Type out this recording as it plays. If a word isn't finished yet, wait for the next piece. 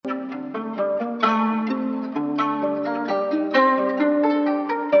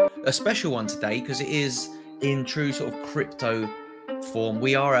a special one today because it is in true sort of crypto form.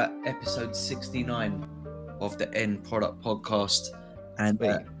 We are at episode 69 of the End Product Podcast, and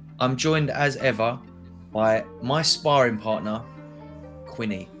I'm joined as ever by my sparring partner,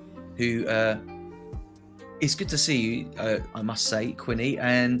 Quinny, who it's good to see you, I must say, Quinny.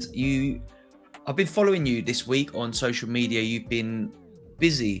 And I've been following you this week on social media. You've been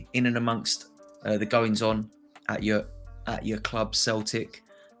busy in and amongst the goings on at your club, Celtic.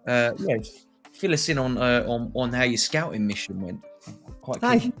 Fill us in on how your scouting mission went.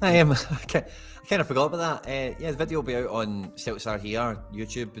 Hi, I am. I kind of forgot about that. The video will be out on Celtics Are Here,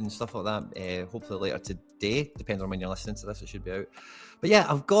 YouTube and stuff like that. Hopefully later today, depending on when you're listening to this, it should be out. But yeah,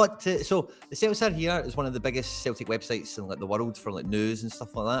 I've got to. So the Celtics Are Here is one of the biggest Celtic websites in the world for news and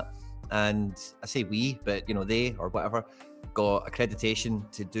stuff like that. And I say we, but they or whatever got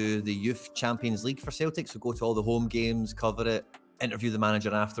accreditation to do the Youth Champions League for Celtic. So go to all the home games, cover it, interview the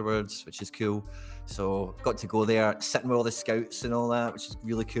manager afterwards, which is cool. So got to go there, sitting with all the scouts and all that, which is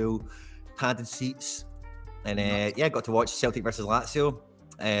really cool. Padded seats, and got to watch Celtic versus Lazio,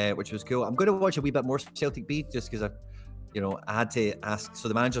 which was cool. I'm going to watch a wee bit more Celtic B just because I had to ask. So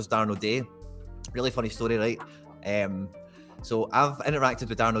the manager's Darren O'Day. Really funny story, right? So I've interacted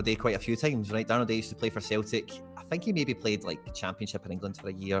with Darren O'Day quite a few times, right? Darren O'Day used to play for Celtic. I think he maybe played the Championship in England for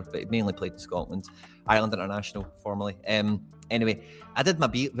a year, but he mainly played in Scotland, Ireland International formerly. Anyway, when I did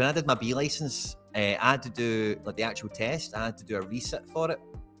my B license, I had to do the actual test. I had to do a resit for it,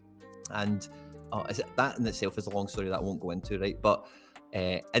 and that in itself is a long story that I won't go into, right? But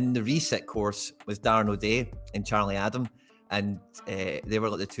in the resit course was Darren O'Day and Charlie Adam. And they were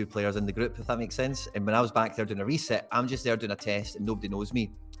the two players in the group, if that makes sense. And when I was back there doing a reset, I'm just there doing a test and nobody knows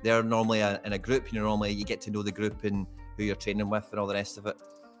me. They're normally in a group, normally you get to know the group and who you're training with and all the rest of it.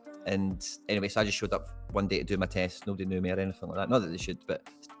 And anyway, so I just showed up one day to do my test. Nobody knew me or anything like that. Not that they should, but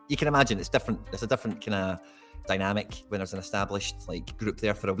you can imagine it's different. It's a different kind of dynamic when there's an established group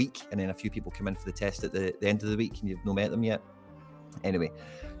there for a week and then a few people come in for the test at the end of the week and you've not met them yet. Anyway,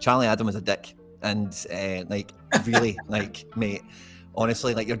 Charlie Adam was a dick. And really, mate,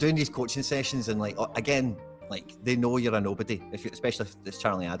 honestly, you're doing these coaching sessions and again, they know you're a nobody, especially if it's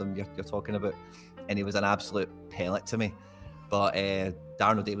Charlie Adam you're talking about. And he was an absolute pellet to me. But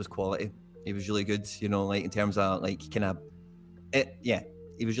Darren O'Day was quality. He was really good, in terms of he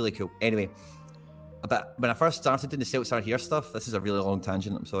was really cool. Anyway, but when I first started doing the Celtics Are Here stuff, this is a really long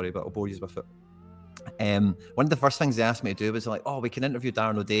tangent, I'm sorry, but I'll bore you with it. One of the first things they asked me to do was we can interview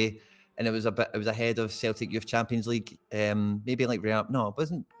Darren O'Day. And it was ahead of Celtic Youth Champions League, maybe no, it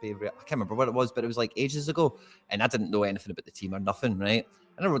wasn't. I can't remember what it was, but it was ages ago. And I didn't know anything about the team or nothing, right?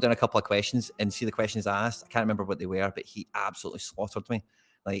 And I wrote down a couple of questions and see the questions I asked. I can't remember what they were, but he absolutely slaughtered me.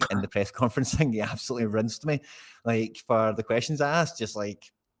 In the press conference thing, he absolutely rinsed me. For the questions I asked, just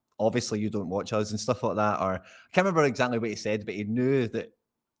obviously you don't watch us and stuff like that. Or I can't remember exactly what he said, but he knew that.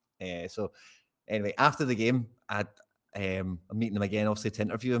 So anyway, after the game, I'm meeting him again, obviously, to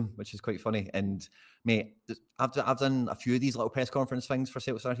interview him, which is quite funny. And mate, I've done a few of these little press conference things for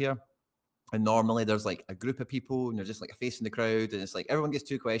Celtics Are Here, and normally there's a group of people, and you're just a face in the crowd, and it's everyone gets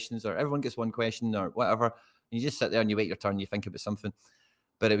two questions, or everyone gets one question, or whatever. And you just sit there and you wait your turn, you think about something.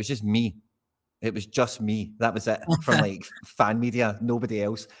 But it was just me. It was just me. That was it from fan media, nobody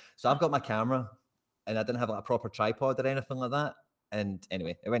else. So I've got my camera, and I didn't have a proper tripod or anything like that. And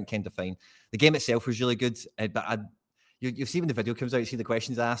anyway, it went kind of fine. The game itself was really good, but you see when the video comes out, you see the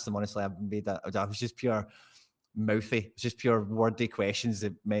questions asked, and honestly, I was just pure mouthy, just pure wordy questions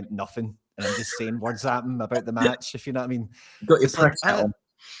that meant nothing, and I'm just saying words at him about the match, if you know what I mean. You got your press on.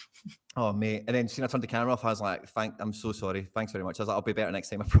 Oh mate, and then I turned the camera off. I was I'm so sorry, thanks very much. I was I'll be better next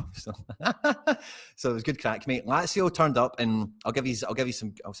time, I promise. So it was good crack, mate. Lazio turned up, and I'll give you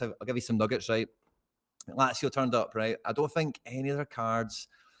some nuggets, right? Lazio turned up, right? I don't think any of their cards.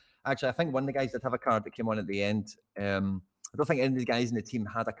 Actually, I think one of the guys did have a card that came on at the end. I don't think any of the guys in the team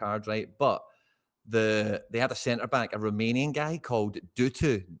had a card, right? But they had a centre back, a Romanian guy called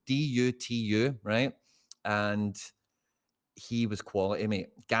Dutu, D-U-T-U, right? And he was quality, mate.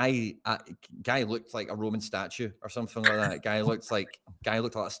 Guy looked like a Roman statue or something like that. Guy looked like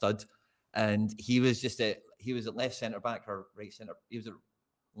a stud, and he was at left centre back or right centre. He was a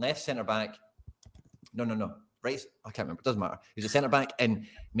left centre back. No. Right, I can't remember. It doesn't matter. He was a centre back, and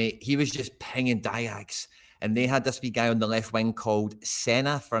mate, he was just pinging diags. And they had this wee guy on the left wing called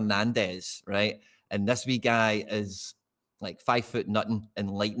Senna Fernandez, right? And this wee guy is 5 foot nothing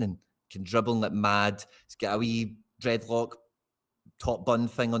and lightning, can dribble like mad. He's got a wee dreadlock top bun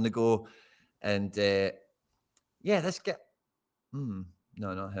thing on the go, and this guy. No,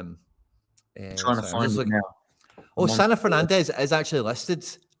 not him. Trying to find it now. Senna Fernandez is actually listed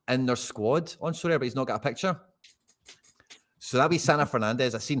in their squad on Sorare, but he's not got a picture. So that'll be Sana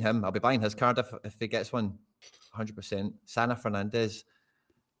Fernandez. I've seen him. I'll be buying his card if he gets one, 100%. Sana Fernandez.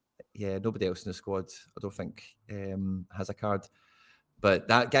 Yeah, nobody else in the squad, I don't think, has a card. But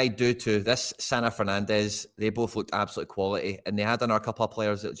that guy due to this Sana Fernandez, they both looked absolute quality. And they had in a couple of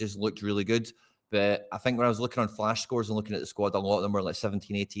players that just looked really good. But I think when I was looking on flash scores and looking at the squad, a lot of them were like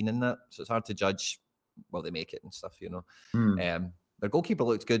 17, 18 in that. So it's hard to judge will they make it and stuff, you know. Their goalkeeper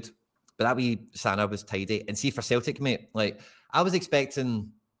looked good. But that wee Sana was tidy. And see, for Celtic, mate, like I was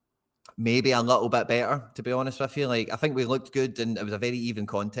expecting maybe a little bit better, to be honest with you. Like I think we looked good and it was a very even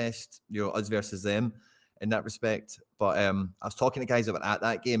contest, you know, us versus them in that respect. But I was talking to guys that were at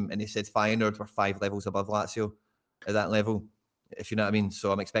that game and they said Feyenoord were 5 levels above Lazio at that level, if you know what I mean.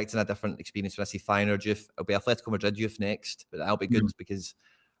 So I'm expecting a different experience when I see Feyenoord youth. It'll be Atletico Madrid youth next, but that'll be good because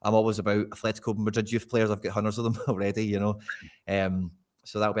I'm always about Atletico Madrid youth players. I've got hundreds of them already, you know.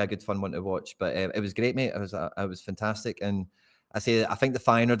 So that'll be a good fun one to watch. But it was great, mate. It was fantastic. And I think the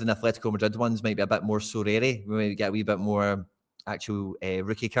Feyenoord and Atletico Madrid ones might be a bit more Sorare. We might get a wee bit more actual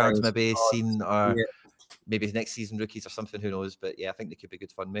rookie cards maybe seen, or maybe next season rookies or something. Who knows? But yeah, I think they could be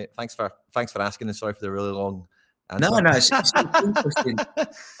good fun, mate. Thanks for asking, and sorry for the really long answer. No, it's interesting.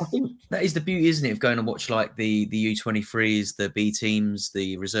 I think that is the beauty, isn't it, of going and watch like the U23s, the B teams,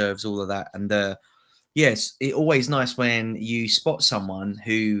 the reserves, all of that. And yes, it's always nice when you spot someone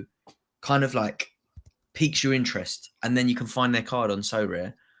who kind of like piques your interest, and then you can find their card on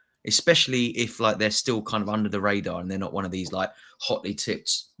Sorare, especially if like they're still kind of under the radar and they're not one of these like hotly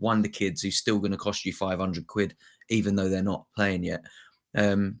tipped wonder kids who's still going to cost you 500 quid even though they're not playing yet.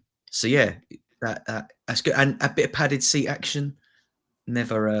 So yeah, that's good. And a bit of padded seat action,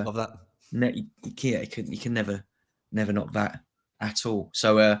 never love that. You can never knock that at all.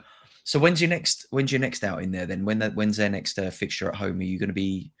 So when's your next out in there then? When's their next fixture at home? Are you going to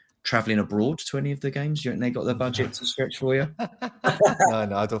be traveling abroad to any of the games? Do you think they got the budget to stretch for you? No,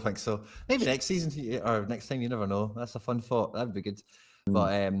 I don't think so. Maybe next season or next time, you never know. That's a fun thought. That'd be good.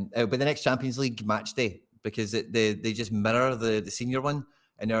 But it'll be the next Champions League match day because they just mirror the senior one,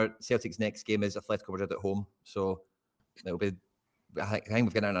 and our Celtic's next game is Atletico Madrid at home. So it'll be, I think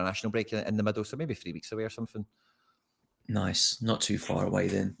we've got an international break in the middle, so maybe 3 weeks away or something. Nice, not too far away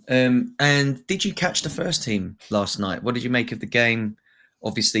then. And did you catch the first team last night? What did you make of the game?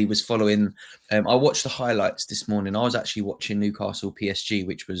 Obviously was following. I watched the highlights this morning. I was actually watching Newcastle PSG,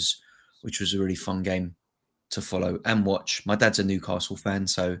 which was a really fun game to follow and watch. My dad's a Newcastle fan,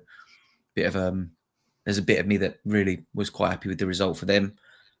 so there's a bit of me that really was quite happy with the result for them.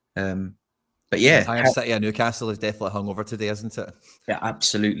 But yeah, the entire city of Newcastle is definitely hungover today, isn't it? Yeah,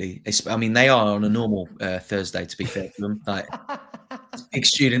 absolutely. I mean, they are on a normal Thursday, to be fair to them. Like big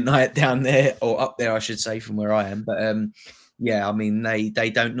student night down there, or up there, I should say, from where I am. But yeah, I mean,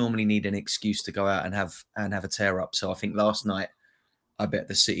 they don't normally need an excuse to go out and have a tear up. So I think last night, I bet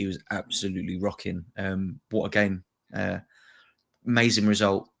the City was absolutely rocking. What a game! Amazing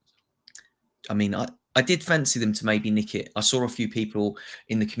result. I mean, I did fancy them to maybe nick it. I saw a few people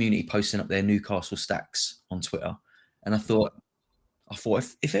in the community posting up their Newcastle stacks on Twitter, and I thought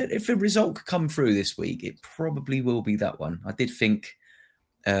if a result could come through this week, it probably will be that one. I did think.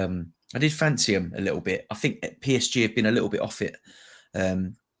 I did fancy them a little bit. I think PSG have been a little bit off it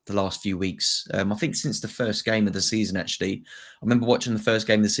the last few weeks. I think since the first game of the season, actually. I remember watching the first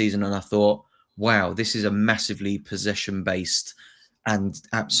game of the season and I thought, wow, this is a massively possession-based and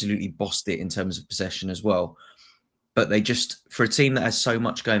absolutely bossed it in terms of possession as well. But they just, for a team that has so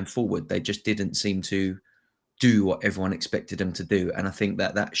much going forward, they just didn't seem to do what everyone expected them to do. And I think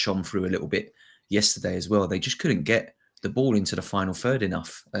that shone through a little bit yesterday as well. They just couldn't get the ball into the final third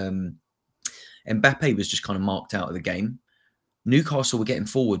enough. Mbappe was just kind of marked out of the game. Newcastle were getting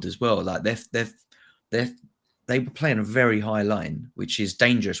forward as well. Like they were playing a very high line, which is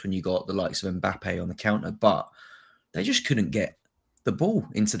dangerous when you got the likes of Mbappe on the counter, but they just couldn't get the ball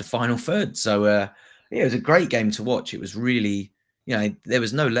into the final third. So yeah, it was a great game to watch. It was really, there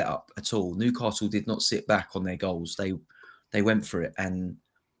was no let up at all. Newcastle did not sit back on their goals. They went for it, and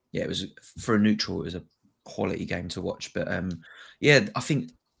yeah, it was for a neutral. It was a quality game to watch. But yeah, I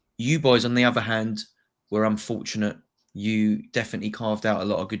think you boys, on the other hand, were unfortunate. You definitely carved out a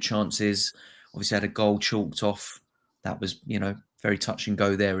lot of good chances. Obviously had a goal chalked off. That was, very touch and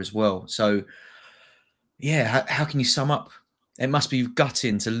go there as well. So yeah, how can you sum up? It must be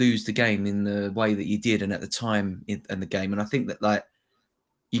gutting to lose the game in the way that you did and at the time in the game. And I think that like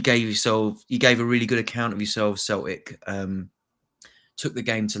you gave a really good account of yourself, Celtic. Took the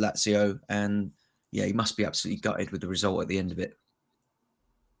game to Lazio, and yeah, he must be absolutely gutted with the result at the end of it.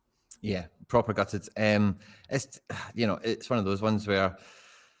 Yeah, proper gutted. It's it's one of those ones where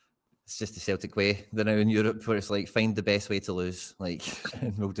it's just the Celtic way. They're now in Europe where it's like, find the best way to lose, like,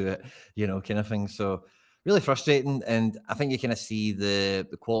 and we'll do it, kind of thing. So really frustrating. And I think you kind of see the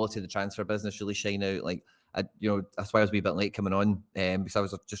quality of the transfer business really shine out. Like, that's why I was a wee bit late coming on, because I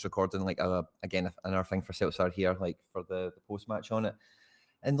was just recording like another thing for Celtic here, like for the post match on it.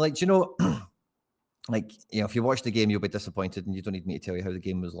 And like, like, if you watch the game, you'll be disappointed, and you don't need me to tell you how the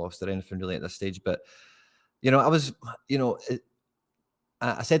game was lost or anything really at this stage. But I was,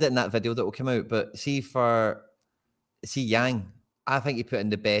 I said it in that video that will come out, but see Yang, I think he put in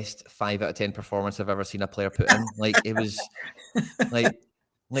the best 5 out of 10 performance I've ever seen a player put in. Like, it was like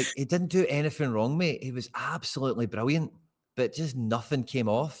he didn't do anything wrong, mate. He was absolutely brilliant, but just nothing came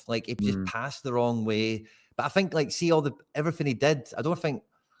off. Like, it just passed the wrong way. But I think, like, see everything he did. I don't think,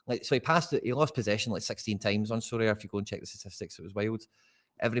 like, so he passed it. He lost possession like 16 times on Sorare. If you go and check the statistics, it was wild.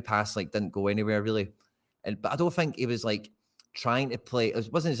 Every pass like didn't go anywhere really. But I don't think he was like trying to play.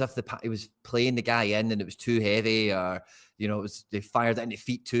 It wasn't as if he was playing the guy in and it was too heavy, or they fired it in the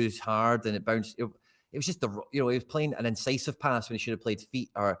feet too hard and it bounced. It was just he was playing an incisive pass when he should have played feet,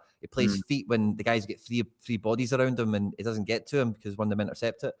 or he plays feet when the guys get three bodies around him and it doesn't get to him because one of them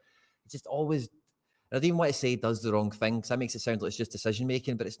intercept it. It just always. I don't even want to say does the wrong thing because that makes it sound like it's just decision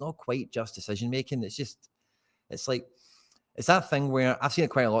making, but it's not quite just decision making. It's like. It's that thing where I've seen it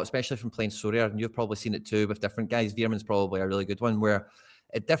quite a lot, especially from playing Sorare, and you've probably seen it too with different guys. Veerman's probably a really good one, where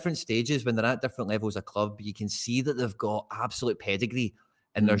at different stages, when they're at different levels of club, you can see that they've got absolute pedigree.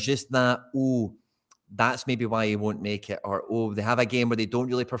 And there's just that, that's maybe why he won't make it. Or, they have a game where they don't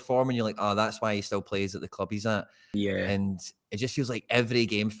really perform, and you're like, that's why he still plays at the club he's at. Yeah. And it just feels like every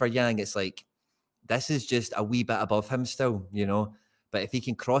game for Yang, it's like, this is just a wee bit above him still, But if he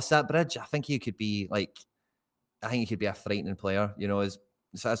can cross that bridge, I think he could be like, he could be a frightening player,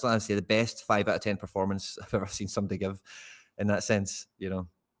 So that's what I say, the best 5 out of 10 performance I've ever seen somebody give in that sense,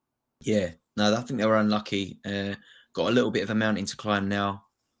 Yeah, no, I think they were unlucky. Got a little bit of a mountain to climb now,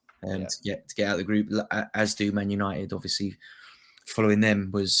 to get out of the group, as do Man United, obviously. Following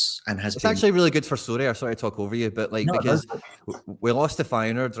them it's actually really good for Sorare. Sorry to talk over you, but because we lost to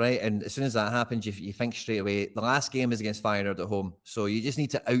Feyenoord, right? And as soon as that happens, you think straight away, the last game is against Feyenoord at home. So you just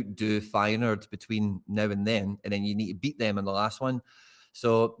need to outdo Feyenoord between now and then you need to beat them in the last one.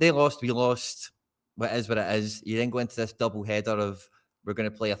 So they lost, we lost. What it is. You then go into this double header of we're going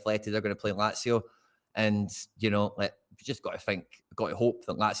to play Atleti, they're going to play Lazio. And, you just got to hope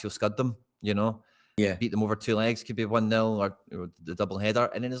that Lazio scud them, Yeah. Beat them over 2 legs, could be 1-0 or the double header.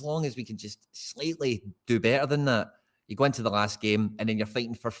 And then as long as we can just slightly do better than that, you go into the last game and then you're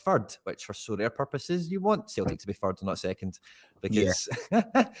fighting for third, which for Sorare purposes, you want Celtic to be third and not second. Because,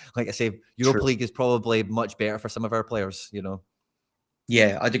 like I say, Europa League is probably much better for some of our players,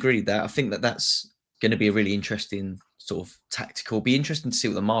 Yeah, I'd agree with that. I think that's going to be a really interesting sort of tactical. Be interesting to see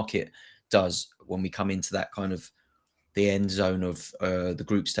what the market does when we come into that kind of the end zone of the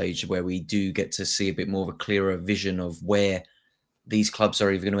group stage, where we do get to see a bit more of a clearer vision of where these clubs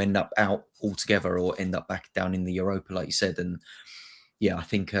are either going to end up out altogether or end up back down in the Europa, like you said. And yeah, I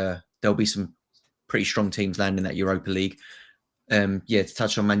think there'll be some pretty strong teams landing that Europa League. To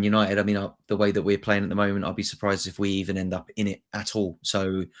touch on Man United, I mean, the way that we're playing at the moment, I'll be surprised if we even end up in it at all.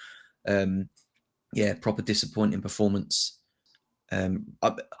 So, proper disappointing performance. I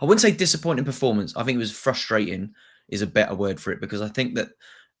wouldn't say disappointing performance. I think it was frustrating is a better word for it, because I think that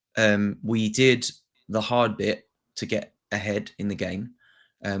we did the hard bit to get ahead in the game.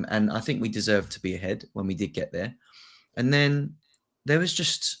 And I think we deserved to be ahead when we did get there. And then there was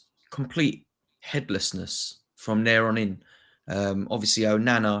just complete headlessness from there on in. Obviously,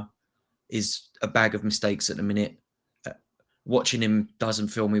 Onana is a bag of mistakes at the minute. Watching him doesn't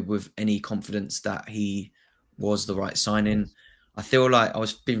fill me with any confidence that he was the right signing. I feel like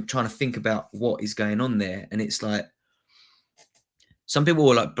been trying to think about what is going on there, and it's like some people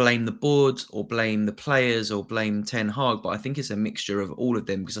will like blame the board or blame the players or blame Ten Hag, but I think it's a mixture of all of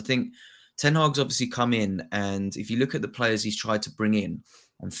them, because I think Ten Hag's obviously come in, and if you look at the players he's tried to bring in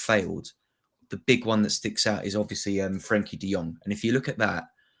and failed, the big one that sticks out is obviously Frenkie de Jong. And if you look at that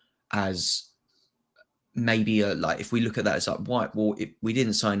as maybe if we look at that as like, well, if we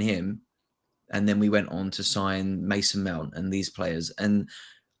didn't sign him, and then we went on to sign Mason Mount and these players, and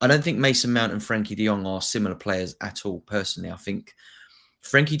I don't think Mason Mount and Frenkie de Jong are similar players at all. Personally, I think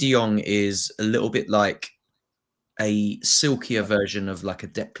Frenkie de Jong is a little bit like a silkier version of like a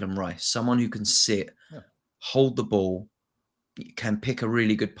Declan Rice, someone who can sit, hold the ball, can pick a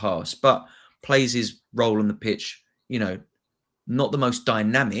really good pass, but plays his role on the pitch, not the most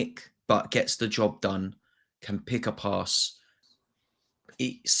dynamic, but gets the job done, can pick a pass,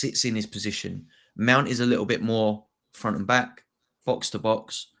 it sits in his position. Mount is a little bit more front and back, box to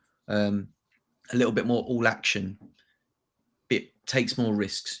box, a little bit more all action, it takes more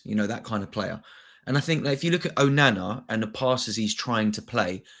risks, that kind of player. And I think that if you look at Onana and the passes he's trying to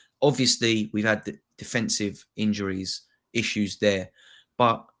play, obviously we've had the defensive injuries issues there.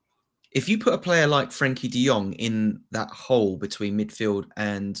 But if you put a player like Frankie de Jong in that hole between midfield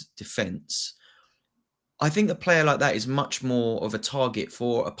and defence, I think a player like that is much more of a target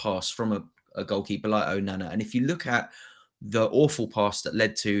for a pass from a goalkeeper like Onana. And if you look at the awful pass that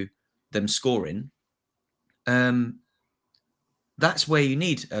led to them scoring, that's where you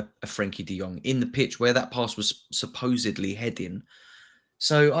need a Frankie de Jong in the pitch where that pass was supposedly heading.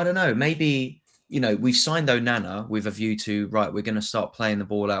 So I don't know, maybe, we've signed Onana with a view to, right, we're going to start playing the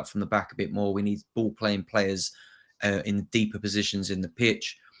ball out from the back a bit more. We need ball playing players in deeper positions in the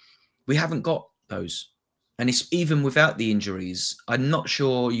pitch. We haven't got those. And it's even without the injuries, I'm not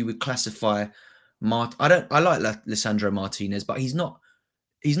sure you would classify I like Lisandro Martinez, but he's not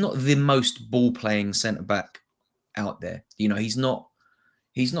the most ball playing centre back out there. He's not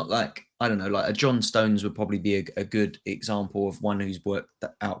like, I don't know, like a John Stones would probably be a good example of one who's worked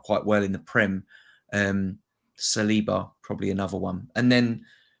that out quite well in the Prem. Saliba, probably another one. And then,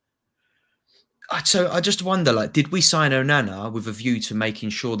 so I just wonder, like, did we sign Onana with a view to making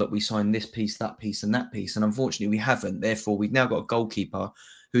sure that we sign this piece, that piece, and that piece? And unfortunately, we haven't. Therefore, we've now got a goalkeeper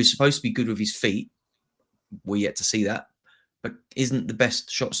who is supposed to be good with his feet. We're yet to see that, but isn't the best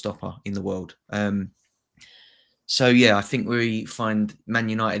shot stopper in the world. So, yeah, I think we find Man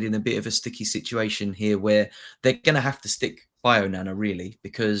United in a bit of a sticky situation here where they're going to have to stick by Onana, really,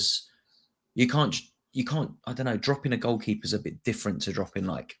 because you can't, I don't know, dropping a goalkeeper is a bit different to dropping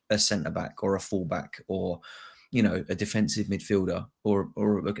like a centre-back or a full-back or, a defensive midfielder or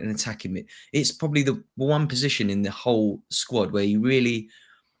an attacking mid. It's probably the one position in the whole squad where you really,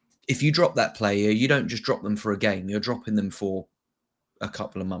 if you drop that player, you don't just drop them for a game. You're dropping them for a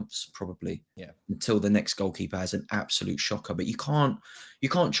couple of months, probably, until the next goalkeeper has an absolute shocker. But you can't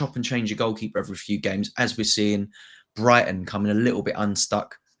chop and change a goalkeeper every few games, as we're seeing Brighton coming a little bit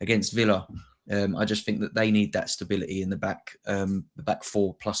unstuck against Villa. I just think that they need that stability in the back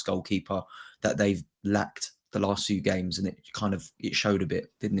four plus goalkeeper that they've lacked the last few games, and it showed a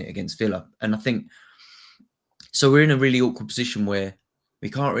bit, didn't it, against Villa? And I think so. We're in a really awkward position where we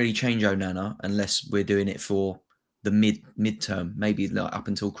can't really change Onana unless we're doing it for the midterm, maybe like up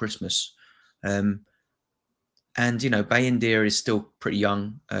until Christmas. And Bayindir is still pretty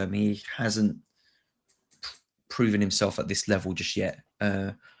young. He hasn't proven himself at this level just yet.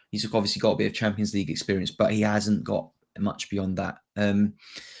 He's obviously got a bit of Champions League experience, but he hasn't got much beyond that. SR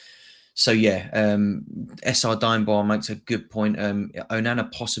Dinebar makes a good point.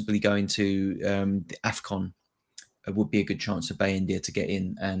 Onana possibly going to the AFCON would be a good chance for Bayindir to get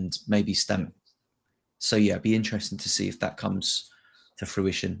in and maybe stamp. So, yeah, it'd be interesting to see if that comes to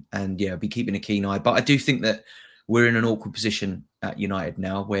fruition. And, yeah, I'll be keeping a keen eye. But I do think that we're in an awkward position at United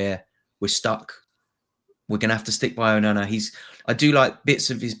now where we're stuck. We're going to have to stick by Onana. I do like bits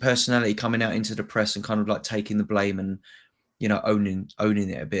of his personality coming out into the press and kind of like taking the blame and, owning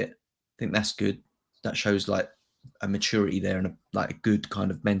it a bit. I think that's good. That shows like a maturity there and a good kind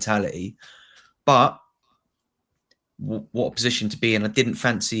of mentality. But what a position to be in. I didn't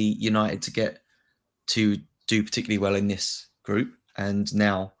fancy United to get to do particularly well in this group. And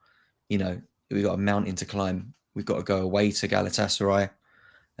now, we've got a mountain to climb. We've got to go away to Galatasaray.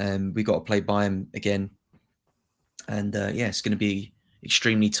 We've got to play Bayern again. And it's going to be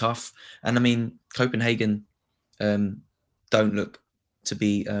extremely tough. And I mean, Copenhagen don't look to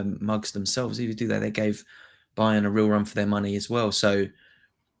be mugs themselves either, do they? They gave Bayern a real run for their money as well. So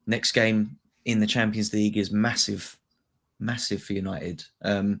next game in the Champions League is massive for United.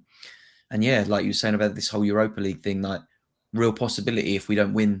 And yeah, like you were saying about this whole Europa League thing, like real possibility if we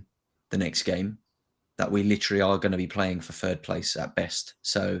don't win the next game that we literally are going to be playing for third place at best.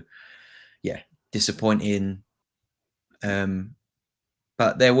 So yeah, disappointing.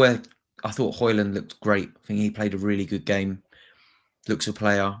 But I thought Højlund looked great. I think he played a really good game. Looks a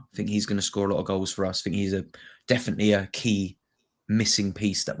player. I think he's going to score a lot of goals for us. I think he's definitely a key missing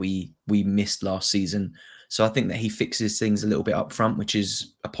piece that we missed last season. So I think that he fixes things a little bit up front, which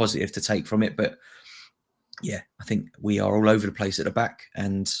is a positive to take from it. But yeah, I think we are all over the place at the back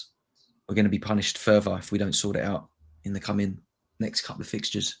and we're going to be punished further if we don't sort it out in the coming next couple of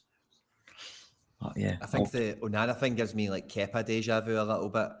fixtures. But yeah, I think the Onana thing gives me like Kepa deja vu a little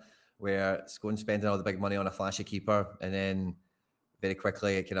bit, where it's going spending all the big money on a flashy keeper and then very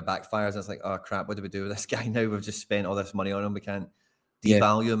quickly it kind of backfires and it's like, oh crap, what do we do with this guy now? We've just spent all this money on him. We can't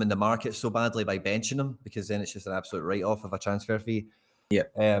devalue him in the market so badly by benching him, because then it's just an absolute write-off of a transfer fee. Yeah.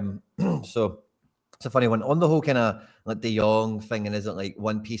 So It's a funny one. On the whole kind of like De Jong thing, and isn't like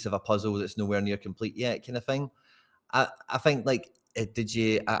one piece of a puzzle that's nowhere near complete yet kind of thing. I think like did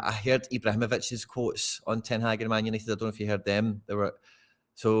you? I heard Ibrahimovic's quotes on Ten Hag and Man United. I don't know if you heard them. They were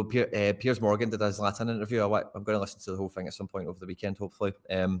so Piers Morgan did a Zlatan interview. I'm going to listen to the whole thing at some point over the weekend, hopefully.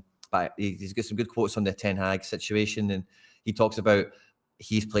 But he's got some good quotes on the Ten Hag situation, and he talks about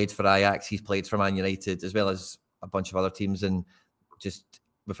he's played for Ajax, he's played for Man United, as well as a bunch of other teams, and just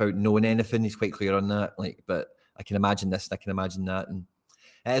without knowing anything, he's quite clear on that. Like, but I can imagine this, and I can imagine that, and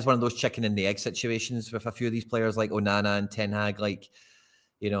it is one of those chicken and the egg situations with a few of these players like Onana and Ten Hag. Like,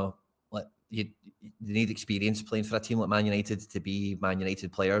 like you need experience playing for a team like Man United to be Man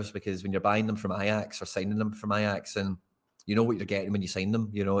United players, because when you're buying them from Ajax or signing them from Ajax, and you know what you're getting when you sign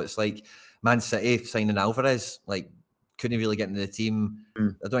them. It's like Man City signing Alvarez, like couldn't really get into the team.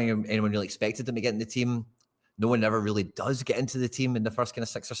 I don't think anyone really expected him to get in the team. No one ever really does get into the team in the first kind of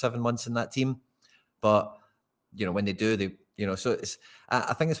 6 or 7 months in that team. But, when they do, so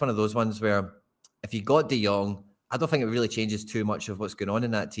I think it's one of those ones where if you got De Jong, I don't think it really changes too much of what's going on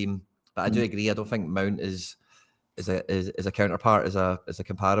in that team. But I do agree. I don't think Mount is a counterpart, is a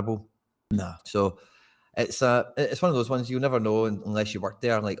comparable. No. So it's one of those ones you'll never know unless you work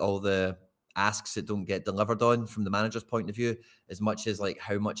there, and like all the asks that don't get delivered on from the manager's point of view, as much as like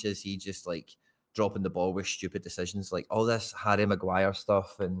how much is he just like dropping the ball with stupid decisions, like all this Harry Maguire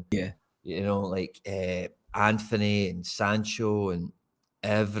stuff, and like Anthony and Sancho and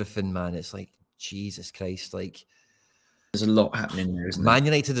everything, man. It's like, Jesus Christ, like there's a lot happening there, isn't there? Man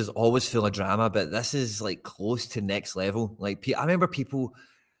United is always full of drama, but this is like close to next level. Like I remember people,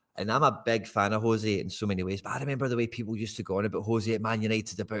 and I'm a big fan of Jose in so many ways, but I remember the way people used to go on about Jose at Man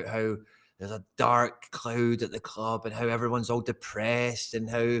United, about how there's a dark cloud at the club and how everyone's all depressed and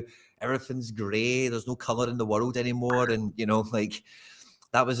how everything's grey. There's no colour in the world anymore. And, like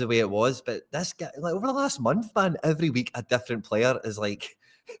that was the way it was. But this guy, like over the last month, man, every week a different player is like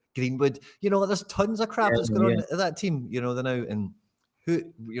Greenwood. Like there's tons of crap that's going on at that team, they're now. And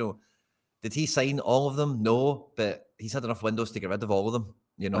who, did he sign all of them? No, but he's had enough windows to get rid of all of them,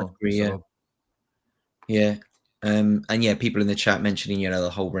 I agree, yeah. And people in the chat mentioning, the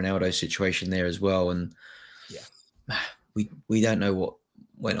whole Ronaldo situation there as well. And we don't know what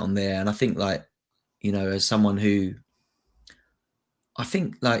went on there. And I think like, as someone who, I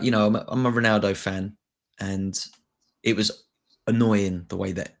think like, I'm a Ronaldo fan, and it was annoying the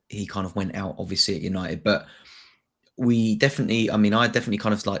way that he kind of went out, obviously at United, but I definitely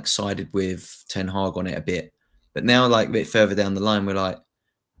kind of like sided with Ten Hag on it a bit, but now like a bit further down the line, we're like,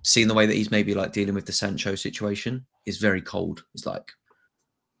 seeing the way that he's maybe like dealing with the Sancho situation is very cold. It's like,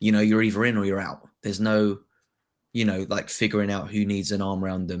 you're either in or you're out. There's no, like figuring out who needs an arm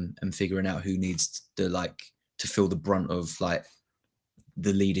around them and figuring out who needs to feel the brunt of like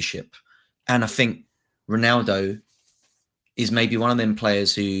the leadership. And I think Ronaldo is maybe one of them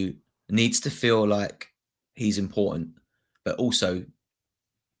players who needs to feel like he's important, but also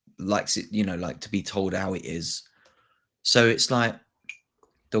likes it, like to be told how it is. So it's like,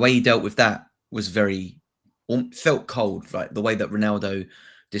 the way he dealt with that was felt cold, right? The way that Ronaldo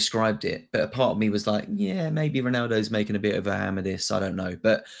described it. But a part of me was like, yeah, maybe Ronaldo's making a bit of a ham of this. I don't know.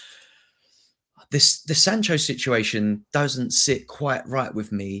 But the Sancho situation doesn't sit quite right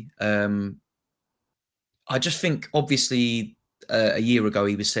with me. I just think, obviously, a year ago,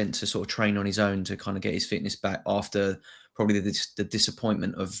 he was sent to sort of train on his own to kind of get his fitness back after probably the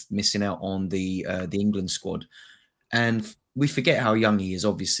disappointment of missing out on the England squad. And we forget how young he is.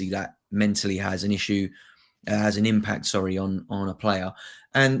 Obviously, that mentally has an issue, has an impact, on a player.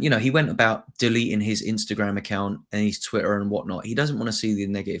 And, he went about deleting his Instagram account and his Twitter and whatnot. He doesn't want to see the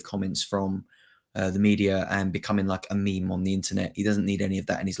negative comments from the media and becoming like a meme on the internet. He doesn't need any of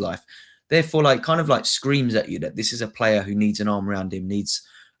that in his life. Therefore, like kind of like screams at you that this is a player who needs an arm around him, needs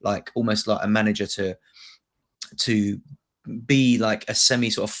like almost like a manager to be like a semi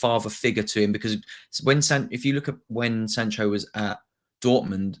sort of father figure to him, because if you look at when Sancho was at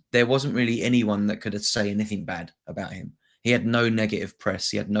Dortmund, there wasn't really anyone that could say anything bad about him. He had no negative press.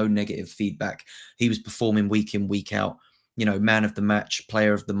 He had no negative feedback. He was performing week in, week out, man of the match,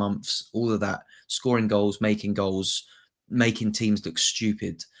 player of the months, all of that, scoring goals, making teams look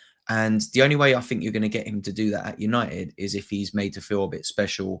stupid. And the only way I think you're going to get him to do that at United is if he's made to feel a bit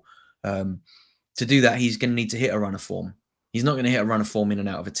special. To do that, he's going to need to hit a run of form. He's not going to hit a run of form in and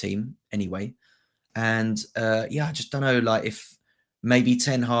out of a team anyway. And I just don't know, like if maybe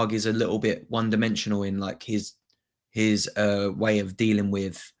Ten Hag is a little bit one-dimensional in like his way of dealing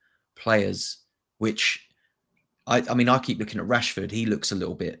with players, which I mean, I keep looking at Rashford. He looks a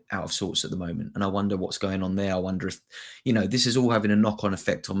little bit out of sorts at the moment, and I wonder what's going on there. I wonder if, this is all having a knock-on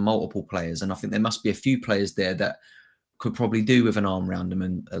effect on multiple players, and I think there must be a few players there that could probably do with an arm around them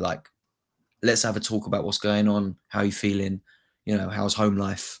and like, let's have a talk about what's going on, how you feeling, how's home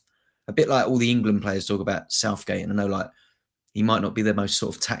life. A bit like all the England players talk about Southgate, and I know like he might not be the most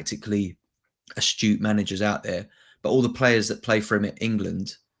sort of tactically astute managers out there, but all the players that play for him at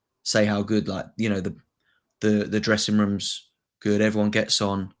England say how good, like, the dressing room's good, everyone gets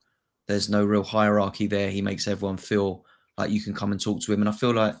on, there's no real hierarchy there, he makes everyone feel like you can come and talk to him. And I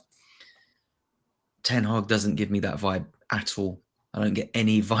feel like Ten Hag doesn't give me that vibe at all. I don't get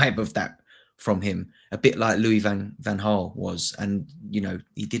any vibe of that from him. A bit like Louis van Gaal was, and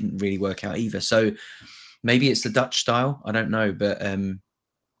he didn't really work out either. So maybe it's the Dutch style, I don't know, but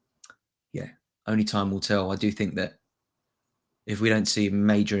yeah, only time will tell. I do think that if we don't see a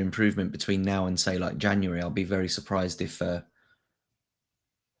major improvement between now and say like January, I'll be very surprised if there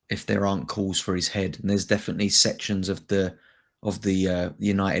aren't calls for his head. And there's definitely sections of the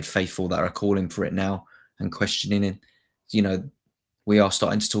United faithful that are calling for it now and questioning it. We are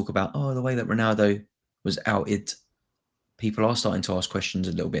starting to talk about the way that Ronaldo was outed. People are starting to ask questions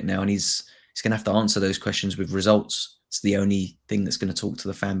a little bit now, and he's going to have to answer those questions with results. It's the only thing that's going to talk to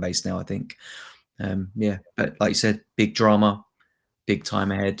the fan base now, I think. Yeah, but like you said, big drama, big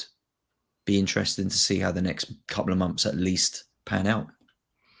time ahead. Be interesting to see how the next couple of months at least pan out.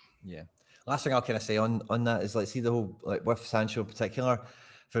 Yeah. Last thing I'll kind of say on that is, like, see the whole, like, with Sancho in particular,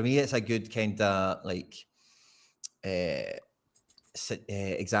 for me, it's a good kind of like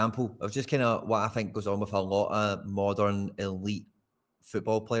example of just kind of what I think goes on with a lot of modern elite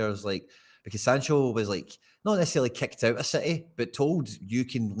football players, like, because Sancho was like not necessarily kicked out of City, but told, you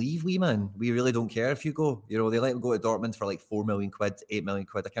can leave, wee man. We really don't care if you go. They let him go to Dortmund for like 4 million quid, 8 million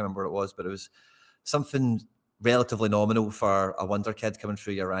quid. I can't remember what it was, but it was something relatively nominal for a wonder kid coming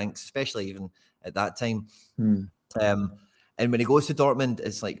through your ranks, especially even at that time. And when he goes to Dortmund,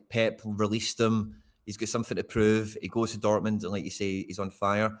 it's like Pep released him. He's got something to prove. He goes to Dortmund, and like you say, he's on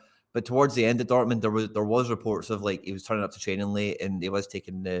fire. But towards the end of Dortmund, there was reports of like he was turning up to training late, and he was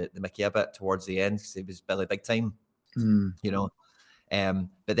taking the mickey a bit towards the end because he was Billy Big Time, But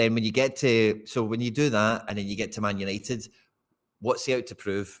then when you get to, so when you do that, and then you get to Man United, what's he out to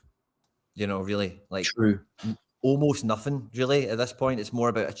prove? Really, like, True. Almost nothing really at this point. It's more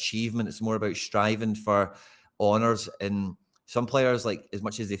about achievement. It's more about striving for honours. And some players, like, as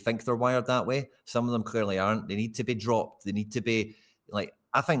much as they think they're wired that way, some of them clearly aren't. They need to be dropped. They need to be, like,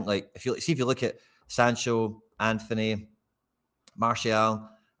 I think, like, if you look at Sancho, Anthony, Martial,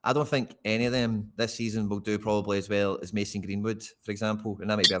 I don't think any of them this season will do probably as well as Mason Greenwood, for example. And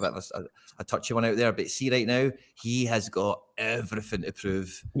that might be a bit of a touchy one out there. But see, right now, he has got everything to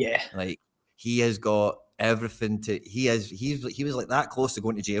prove. Yeah. Like, he has got everything to, he was like that close to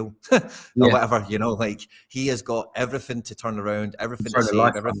going to jail or whatever, like, he has got everything to turn around, everything to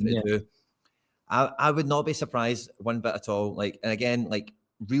save, everything to do. I would not be surprised one bit at all. Like, and again, like,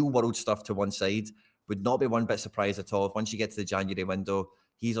 real world stuff to one side, would not be one bit surprised at all if once you get to the January window,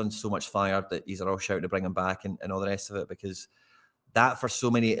 he's on so much fire that he's all shouting to bring him back and all the rest of it, because that, for so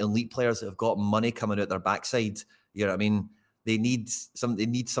many elite players that have got money coming out their backside, you know what I mean? They need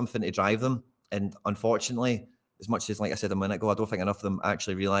something to drive them. And unfortunately, as much as, like I said a minute ago, I don't think enough of them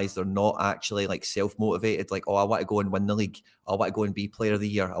actually realize they're not actually like self-motivated. Like, I want to go and win the league. I want to go and be player of the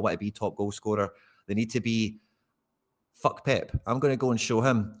year. I want to be top goal scorer. They need to be, fuck Pep, I'm going to go and show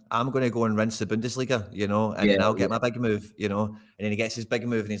him. I'm going to go and rinse the Bundesliga, and then I'll get my big move, and then he gets his big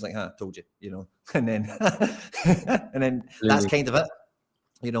move and he's like, told you, and then and then that's kind of it.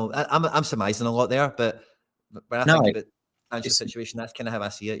 I'm surmising a lot there, but when I think about Sancho's situation, that's kind of how I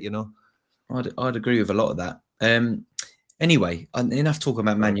see it, I'd agree with a lot of that. Anyway, enough talking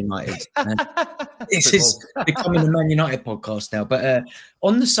about Man United. This is becoming a Man United podcast now. But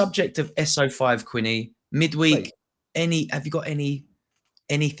on the subject of SO5, Quinny, midweek, have you got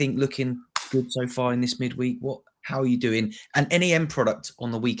anything looking good so far in this midweek? How are you doing? And any end product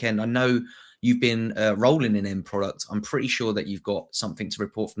on the weekend? I know you've been rolling in end product. I'm pretty sure that you've got something to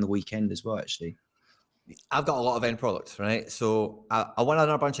report from the weekend as well, actually. I've got a lot of end products, right? So I won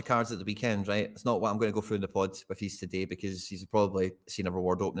another bunch of cards at the weekend, right? It's not what I'm going to go through in the pod with he's today, because he's probably seen a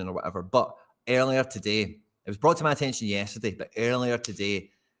reward opening or whatever. But earlier today, it was brought to my attention yesterday, but earlier today,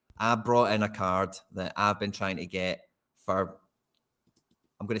 I brought in a card that I've been trying to get for,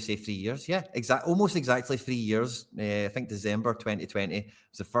 I'm going to say 3 years. Yeah, almost exactly 3 years. I think December 2020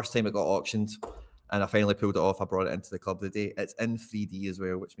 was the first time it got auctioned, and I finally pulled it off. I brought it into the club today. It's in 3D as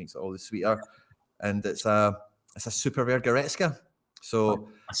well, which makes it all the sweeter. And it's a super rare Goretzka. So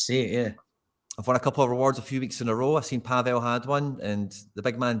I see it, yeah. I've won a couple of rewards a few weeks in a row. I seen Pavel had one, and the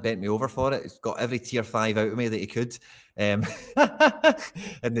big man bent me over for it. He's got every tier 5 out of me that he could in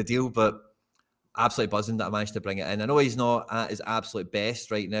the deal, but absolutely buzzing that I managed to bring it in. I know he's not at his absolute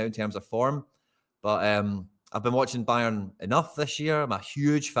best right now in terms of form, but I've been watching Bayern enough this year. I'm a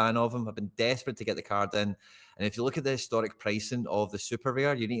huge fan of him. I've been desperate to get the card in. And if you look at the historic pricing of the super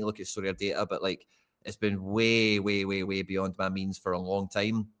rare, you need to look at Sorare data, but like it's been way, way, way, way beyond my means for a long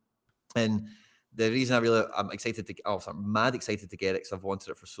time. And the reason I'm mad excited to get it because I've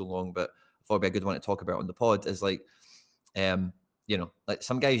wanted it for so long, but I thought it'd be a good one to talk about on the pod is like, like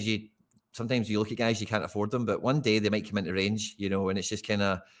some guys sometimes you look at guys, you can't afford them, but one day they might come into range, and it's just kind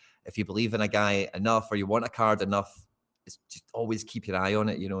of, if you believe in a guy enough or you want a card enough, it's just always keep your eye on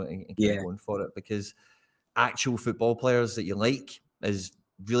it, and keep going for it, because actual football players that you like is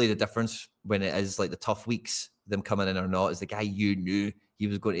really the difference when it is like the tough weeks, them coming in or not, is the guy you knew he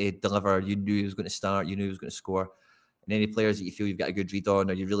was going to deliver, you knew he was going to start, you knew he was going to score. And any players that you feel you've got a good read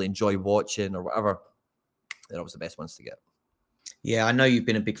on or you really enjoy watching or whatever, they're always the best ones to get. Yeah, I know you've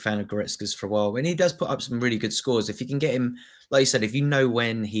been a big fan of Goretzka's for a while, and he does put up some really good scores. If you can get him, like you said, if you know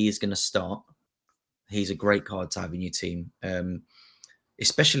when he is going to start, he's a great card to have in your team.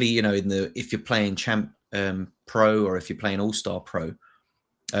 Especially, if you're playing Champ Pro or if you're playing All-Star Pro,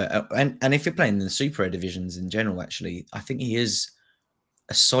 and if you're playing in the Super Rare divisions in general, actually, I think he is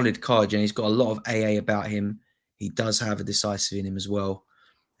a solid card. He's got a lot of AA about him. He does have a decisive in him as well.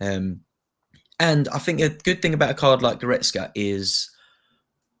 And I think a good thing about a card like Goretzka is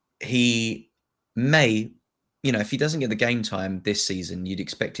he may, if he doesn't get the game time this season, you'd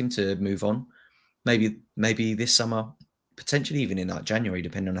expect him to move on. Maybe this summer, potentially even in like January,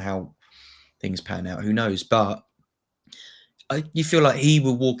 depending on how things pan out. Who knows? But you feel like he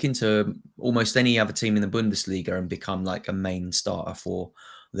will walk into almost any other team in the Bundesliga and become like a main starter for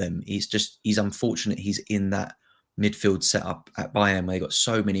them. He's unfortunate he's in that midfield setup at Bayern where they got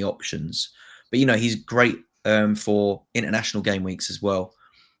so many options. But, he's great for international game weeks as well.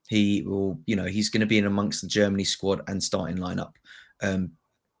 He will, he's going to be in amongst the Germany squad and starting lineup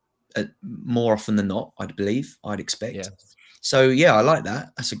more often than not, I'd expect. Yeah. So, yeah, I like that.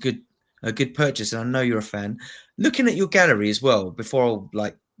 That's a good purchase. And I know you're a fan. Looking at your gallery as well, before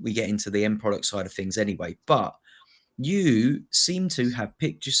we get into the end product side of things anyway, but you seem to have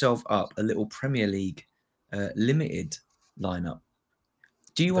picked yourself up a little Premier League limited lineup.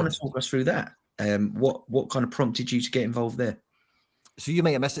 Do you want to talk us through that? What kind of prompted you to get involved there? So you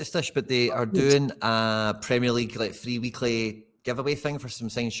might have missed it, Stish, but they are doing a Premier League like free weekly giveaway thing for some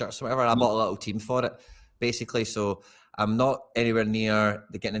signed shirts or whatever. I bought a little team for it, basically. So I'm not anywhere near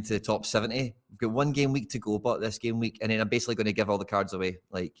getting into the top 70. We've got one game week to go, bought this game week, and then I'm basically going to give all the cards away,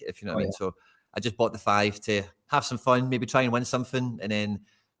 like, if you know what I mean. So I just bought the 5 to have some fun, maybe try and win something, and then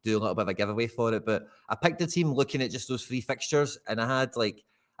do a little bit of a giveaway for it. But I picked the team looking at just those 3 fixtures, and I had a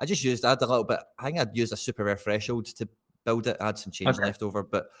little bit, I think I'd used a super rare threshold to build it. I had some change left over,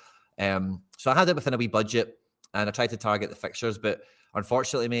 but so I had it within a wee budget, and I tried to target the fixtures, but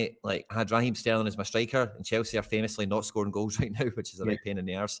unfortunately, mate, I had Raheem Sterling as my striker, and Chelsea are famously not scoring goals right now, which is a right pain in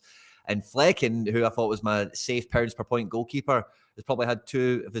the arse. And Flecken, who I thought was my safe pounds per point goalkeeper, has probably had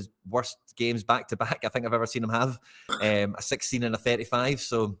 2 of his worst games back to back I think I've ever seen him have, a 16 and a 35.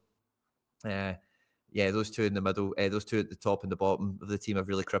 So, those 2 in the middle, those 2 at the top and the bottom of the team have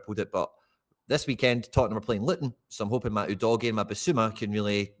really crippled it. But this weekend, Tottenham are playing Luton, so I'm hoping my Udogie and my Basuma can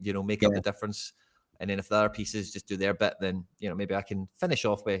really, make up the difference. And then if the other pieces just do their bit, then, maybe I can finish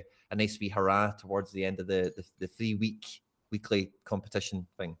off with a nice wee hurrah towards the end of the 3-weekly competition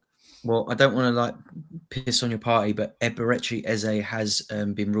thing. Well, I don't want to piss on your party, but Eberechi Eze has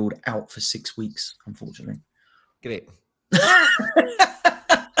been ruled out for 6 weeks, unfortunately. Great.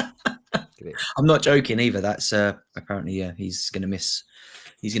 Great. I'm not joking either. That's apparently, he's going to miss.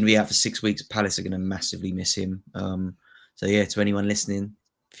 He's going to be out for 6 weeks. Palace are going to massively miss him. So yeah, to anyone listening,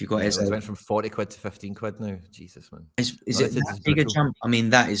 if you've got Eze, it went from 40 quid to 15 quid now. Jesus, man. Is it that big a jump? I mean,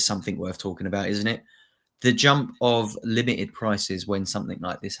 that is something worth talking about, isn't it? The jump of limited prices when something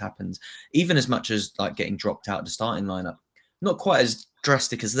like this happens, even as much as getting dropped out of the starting lineup, not quite as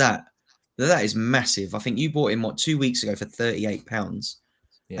drastic as that. That is massive. I think you bought him 2 weeks ago for £38,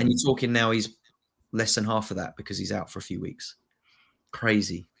 and you're talking now he's less than half of that because he's out for a few weeks.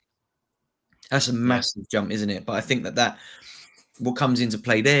 Crazy. That's a massive jump, isn't it? But I think that what comes into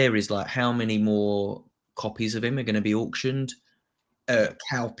play there is how many more copies of him are going to be auctioned.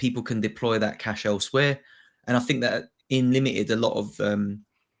 How people can deploy that cash elsewhere, and I think that in limited, a lot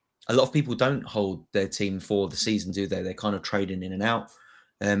of people don't hold their team for the season, do they? They're kind of trading in and out.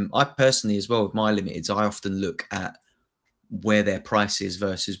 I personally, as well, with my limiteds, I often look at where their price is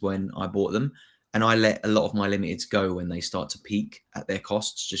versus when I bought them. And I let a lot of my limiteds go when they start to peak at their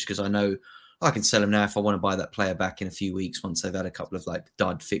costs, just because I know I can sell them now if I want to buy that player back in a few weeks once they've had a couple of like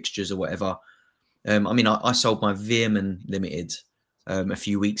dud fixtures or whatever. I mean, I sold my Veerman limited a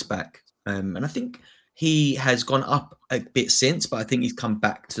few weeks back, and I think he has gone up a bit since, but I think he's come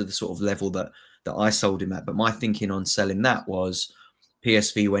back to the sort of level that I sold him at. But my thinking on selling that was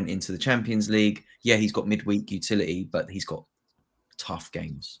PSV went into the Champions League. Yeah, he's got midweek utility, but he's got tough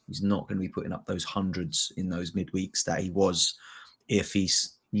games. He's not going to be putting up those hundreds in those midweeks that he was if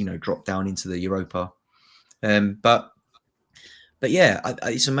he's, dropped down into the Europa. But yeah,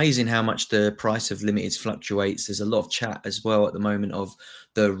 it's amazing how much the price of limiteds fluctuates. There's a lot of chat as well at the moment of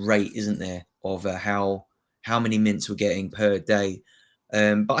the rate, isn't there, of how many mints we're getting per day.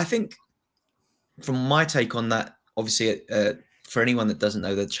 But I think from my take on that, obviously, for anyone that doesn't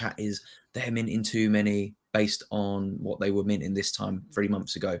know, the chat is they're minting too many based on what they were minting this time 3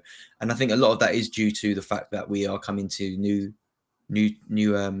 months ago. And I think a lot of that is due to the fact that we are coming to new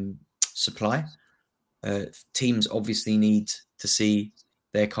supply. Teams obviously need to see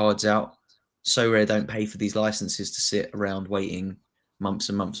their cards out. So rare don't pay for these licenses to sit around waiting months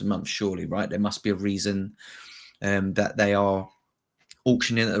and months and months, surely, right? There must be a reason that they are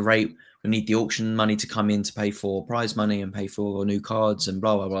auctioning at the rate. We need the auction money to come in to pay for prize money and pay for new cards and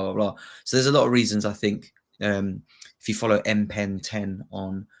blah, blah, blah, blah, blah. So there's a lot of reasons, I think. If you follow MPen10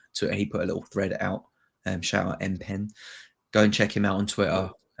 on Twitter, he put a little thread out. Shout out MPen. Go and check him out on Twitter.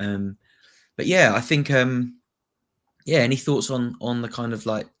 But yeah, I think, any thoughts on the kind of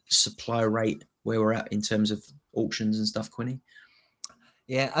like supply rate where we're at in terms of auctions and stuff, Quinny?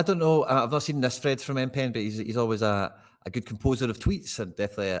 Yeah, I don't know. I've not seen this thread from MPen, but he's always a good composer of tweets and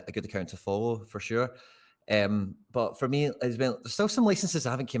definitely a good account to follow for sure. But for me as well, there's still some licenses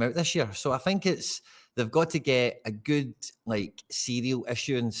that haven't came out this year. So I think they've got to get a good like serial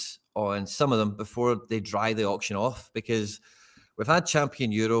issuance on some of them before they dry the auction off, because we've had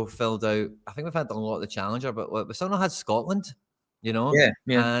Champion Euro filled out. I think we've had a lot of the Challenger, but we've still not had Scotland, Yeah.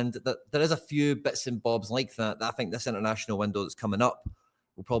 And there is a few bits and bobs like that I think this international window that's coming up,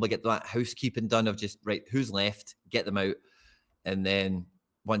 we'll probably get that housekeeping done of just, right, who's left, get them out. And then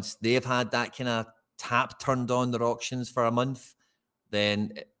once they've had that kind of tap turned on their auctions for a month,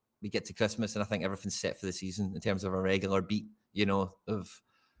 then we get to Christmas and I think everything's set for the season in terms of a regular beat, of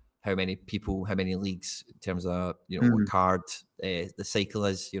how many people, how many leagues, in terms of, what card the cycle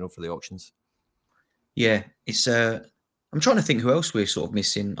is, for the auctions. Yeah, it's I'm trying to think who else we're sort of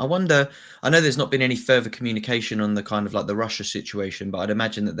missing. I know there's not been any further communication on the kind of like the Russia situation, but I'd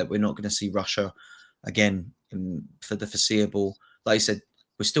imagine that we're not going to see Russia again for the foreseeable. Like I said,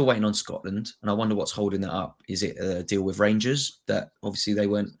 we're still waiting on Scotland, and I wonder what's holding that up. Is it a deal with Rangers that obviously they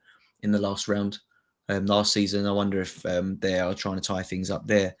weren't in the last round last season? I wonder if they are trying to tie things up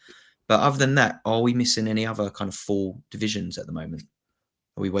there. But other than that, are we missing any other kind of full divisions at the moment?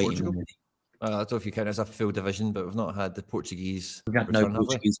 Are we waiting on any? I don't know if you count it as a full division, but we've not had the Portuguese. We've had no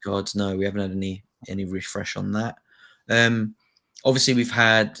Portuguese cards. No, we haven't had any refresh on that. Obviously, we've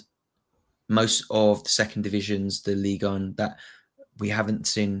had most of the second divisions, the Ligue 1, that we haven't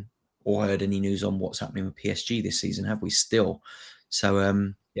seen or heard any news on what's happening with PSG this season, have we still? So,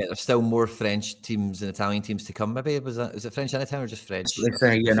 yeah, there's still more French teams and Italian teams to come. Maybe is it French and Italian or just French? They're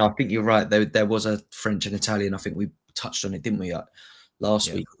saying, I think you're right. There was a French and Italian. I think we touched on it, didn't we?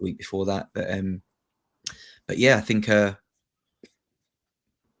 Last week, the week before that. But yeah, I think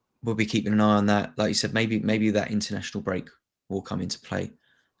we'll be keeping an eye on that. Like you said, maybe that international break will come into play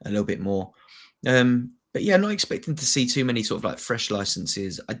a little bit more. But yeah, not expecting to see too many sort of like fresh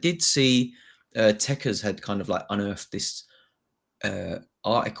licenses. I did see Techers had kind of like unearthed this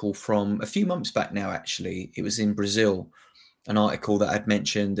article from a few months back now, actually. It was in Brazil, an article that had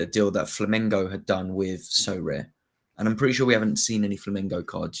mentioned a deal that Flamengo had done with So Rare. And I'm pretty sure we haven't seen any Flamengo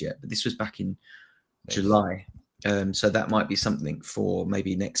cards yet, but this was back in July. So that might be something for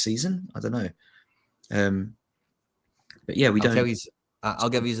maybe next season. I don't know. But yeah, I'll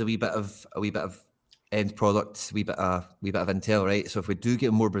give you a wee bit of end product, a wee bit of intel, right? So if we do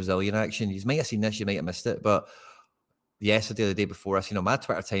get more Brazilian action, you might have seen this, you might have missed it, but yesterday, the day before, I seen on my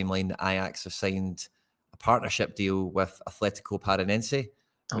Twitter timeline that Ajax have signed a partnership deal with Atlético Paranense,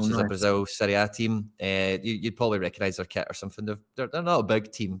 which is a Brazil Serie A team. You'd probably recognise their kit or something. They're not a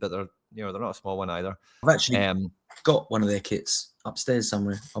big team, but they're not a small one either. I've actually got one of their kits upstairs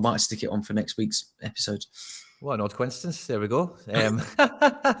somewhere. I might stick it on for next week's episode. What an odd coincidence. There we go.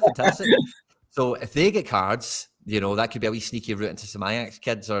 Fantastic. So if they get cards, that could be a wee sneaky route into some Ajax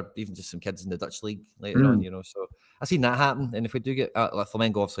kids or even just some kids in the Dutch league later on, So I've seen that happen. And if we do get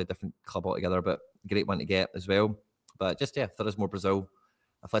Flamengo, obviously a different club altogether, but great one to get as well. But just if there is more Brazil,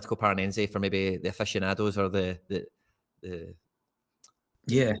 Atletico Paranense for maybe the aficionados or the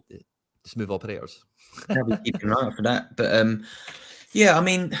smooth operators. I'll be keeping an eye out for that. But yeah, I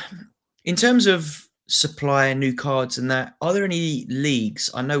mean, in terms of supply new cards and that, are there any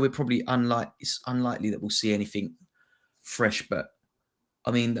leagues? I know we're probably it's unlikely that we'll see anything fresh, but I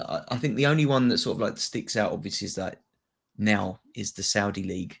mean, I think the only one that sort of like sticks out obviously is that now is the Saudi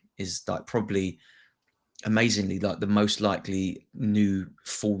League, is like probably amazingly like the most likely new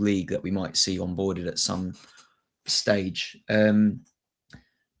full league that we might see onboarded at some stage.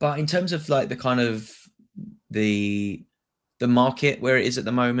 But in terms of like the kind of the market where it is at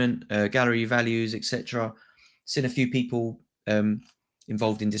the moment, gallery values, etc. Seen a few people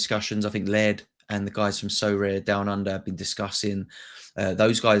involved in discussions. I think Laird and the guys from So Rare Down Under have been discussing.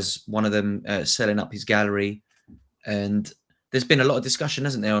 Those guys, one of them selling up his gallery, and there's been a lot of discussion,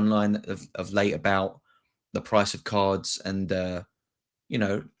 hasn't there, online of late about the price of cards and you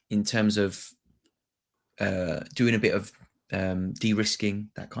know, in terms of doing a bit of de-risking,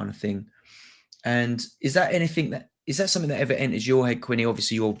 that kind of thing. And is that something that ever enters your head, Quinny?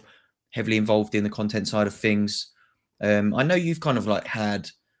 Obviously, you're heavily involved in the content side of things. I know you've kind of like had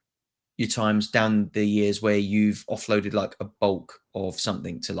your times down the years where you've offloaded like a bulk of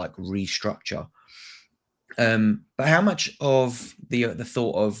something to like restructure. But how much of the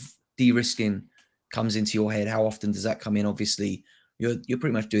thought of de-risking comes into your head? How often does that come in? Obviously, you're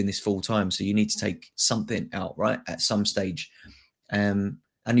pretty much doing this full time, so you need to take something out, right, at some stage. And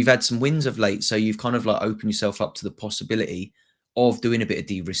you've had some wins of late, so you've kind of like opened yourself up to the possibility of doing a bit of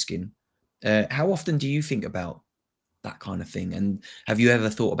de-risking. How often do you think about that kind of thing? And have you ever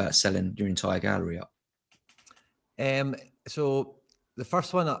thought about selling your entire gallery up? So the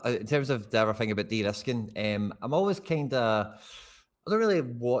first one, in terms of the other thing about de-risking, I'm always kind of, I don't really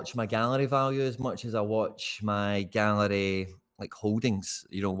watch my gallery value as much as I watch my gallery like holdings,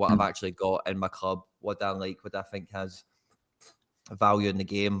 you know, what I've actually got in my club, what I like, what I think has value in the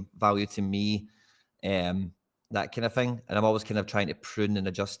game, value to me, that kind of thing. And I'm always kind of trying to prune and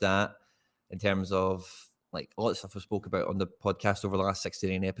adjust that in terms of like a lot of stuff I spoke about on the podcast over the last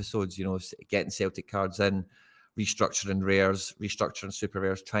 69 episodes, you know, getting Celtic cards in, restructuring rares, restructuring super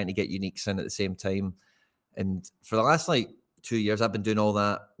rares, trying to get uniques in at the same time. And for the last like 2 years, I've been doing all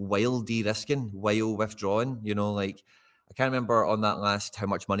that while de-risking, while withdrawing, you know, like I can't remember on that last how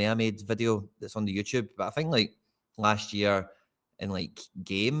much money I made video that's on the YouTube, but I think like last year in like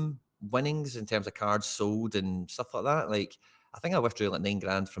game winnings in terms of cards sold and stuff like that, like I think I withdrew like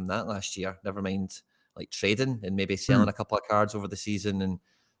 $9,000 from that last year, never mind like trading and maybe selling a couple of cards over the season and,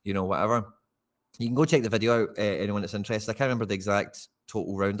 you know, whatever. You can go check the video out, anyone that's interested. I can't remember the exact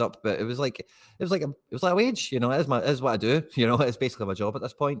total roundup, but it was like a wage, you know, it is what I do, you know, it's basically my job at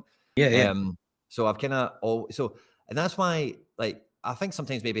this point. Yeah. So I've kind of and that's why, like, I think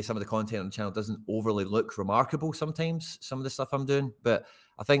sometimes maybe some of the content on the channel doesn't overly look remarkable sometimes, some of the stuff I'm doing, but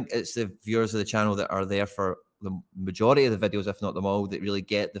I think it's the viewers of the channel that are there for the majority of the videos, if not them all, that really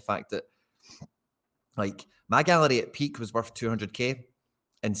get the fact that, like, my gallery at peak was worth 200k.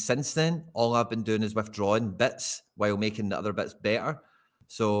 And since then, all I've been doing is withdrawing bits while making the other bits better.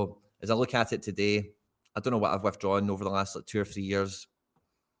 So as I look at it today, I don't know what I've withdrawn over the last like 2 or 3 years.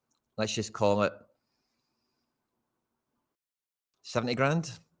 Let's just call it 70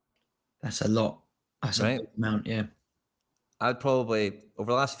 grand. That's a lot. That's right? A big amount, yeah. I'd probably,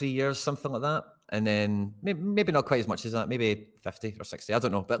 over the last 3 years, something like that. And then maybe not quite as much as that, maybe 50 or 60, I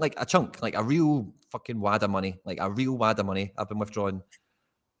don't know. But like a chunk, like a real fucking wad of money, I've been withdrawing.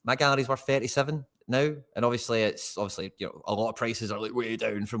 My gallery's worth 37 now. And obviously, you know, a lot of prices are like way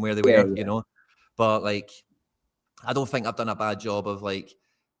down from where they were, you know. But like, I don't think I've done a bad job of like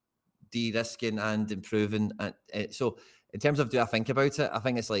de-risking and improving. And so in terms of do I think about it, I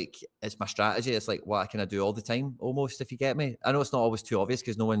think it's like, it's my strategy. It's like what I kind of do all the time, almost, if you get me. I know it's not always too obvious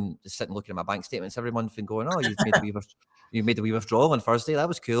because no one is sitting looking at my bank statements every month and going, oh, you've made a wee withdrawal on Thursday. That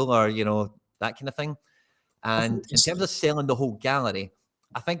was cool. Or, you know, that kind of thing. And in terms of selling the whole gallery,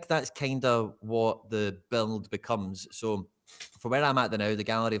 I think that's kind of what the build becomes. So for where I'm at now, the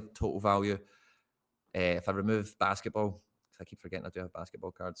gallery total value, if I remove basketball, because I keep forgetting I do have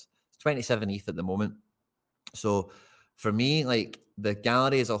basketball cards, it's 27 ETH at the moment. So for me, like the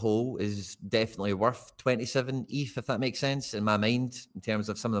gallery as a whole is definitely worth 27 ETH, if that makes sense in my mind, in terms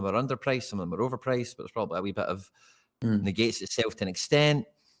of some of them are underpriced, some of them are overpriced, but there's probably a wee bit of negates itself to an extent.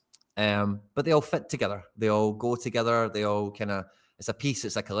 But they all fit together. They all go together. They all kind of, it's a piece,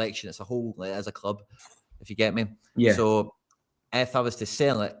 it's a collection, it's a whole, like, as a club, if you get me. Yeah. So if I was to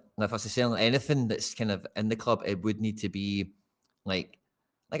sell it, and if I was to sell anything that's kind of in the club, it would need to be like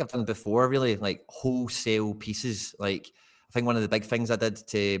like I've done before, really, like wholesale pieces. Like I think one of the big things I did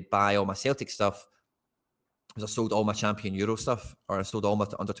to buy all my Celtic stuff was I sold all my Champion Euro stuff, or I sold all my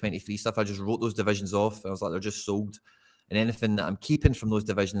under 23 stuff. I just wrote those divisions off, and I was like, they're just sold. And anything that I'm keeping from those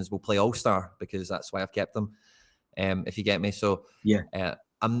divisions will play All Star, because that's why I've kept them. If you get me. So Yeah.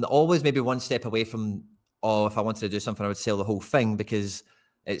 I'm always maybe one step away from, oh, if I wanted to do something, I would sell the whole thing, because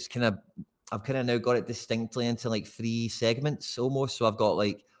it's kind of, I've kind of now got it distinctly into like 3 segments almost. So I've got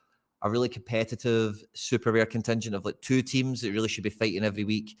like a really competitive super rare contingent of like 2 teams that really should be fighting every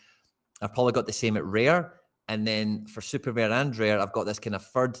week. I've probably got the same at rare. And then for super rare and rare, I've got this kind of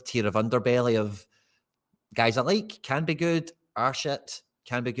third tier of underbelly of guys I like, can be good, are shit,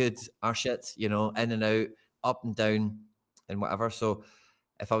 can be good, are shit, you know, in and out, up and down, and whatever. So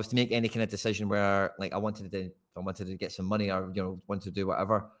if I was to make any kind of decision where like I wanted to get some money, or wanted to do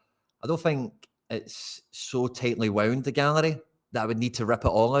whatever, I don't think it's so tightly wound, the gallery, that I would need to rip it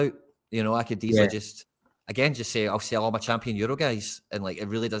all out. I could easily just say I'll sell all my Champion Euro guys, and like it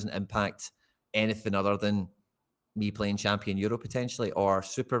really doesn't impact anything other than me playing Champion Euro potentially, or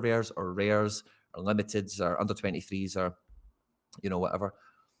super rares or rares or limiteds or under 23s or whatever.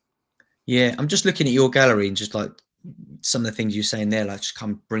 Yeah, I'm just looking at your gallery and just like some of the things you're saying there, like just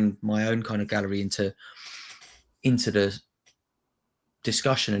come bring my own kind of gallery into the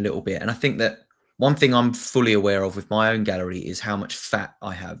discussion a little bit. And I think that one thing I'm fully aware of with my own gallery is how much fat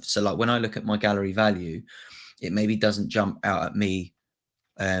I have. So like when I look at my gallery value, it maybe doesn't jump out at me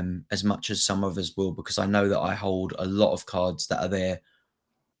as much as some others will, because I know that I hold a lot of cards that are there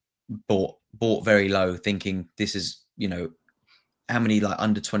bought very low, thinking this is, how many like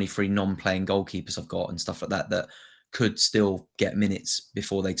under 23 non-playing goalkeepers I've got and stuff like that could still get minutes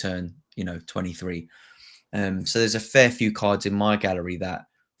before they turn 23. So there's a fair few cards in my gallery that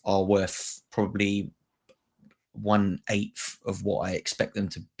are worth probably 1/8 of what I expect them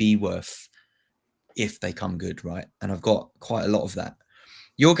to be worth if they come good, right? And I've got quite a lot of that.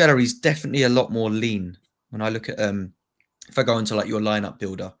 Your gallery is definitely a lot more lean. When I look at if I go into like your lineup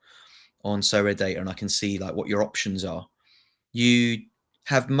builder on Sorare Data and I can see like what your options are, you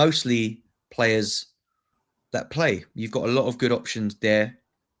have mostly players that play. You've got a lot of good options there.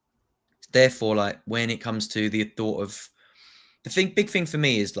 Therefore, like when it comes to the thought of big thing for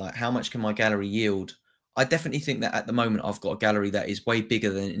me is like, how much can my gallery yield? I definitely think that at the moment I've got a gallery that is way bigger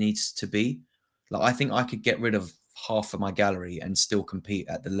than it needs to be. Like I think I could get rid of half of my gallery and still compete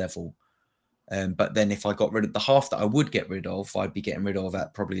at the level. But then if I got rid of the half that I would get rid of, I'd be getting rid of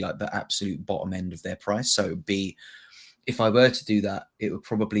at probably like the absolute bottom end of their price. So it would be, if I were to do that, it would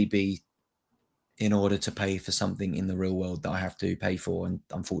probably be in order to pay for something in the real world that I have to pay for. And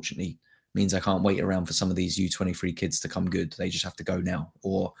unfortunately means I can't wait around for some of these U23 kids to come good. They just have to go now,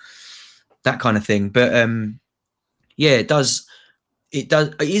 or that kind of thing. But yeah, it does. It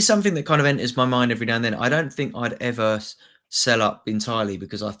is something that kind of enters my mind every now and then. I don't think I'd ever sell up entirely,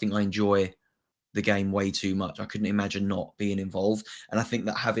 because I think I enjoy the game way too much. I couldn't imagine not being involved. And I think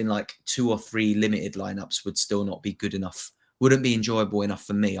that having like 2 or 3 limited lineups would still not be good enough, wouldn't be enjoyable enough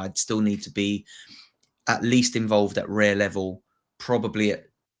for me. I'd still need to be at least involved at rare level, probably at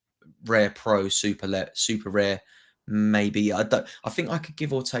rare pro, super rare, maybe. I think I could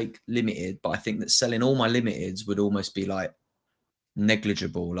give or take limited, but I think that selling all my limiteds would almost be like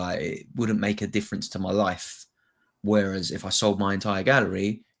negligible. Like it wouldn't make a difference to my life. Whereas if I sold my entire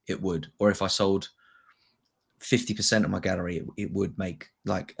gallery, it would. Or if I sold 50% of my gallery, it would make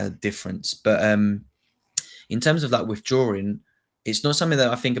like a difference. But in terms of like withdrawing, it's not something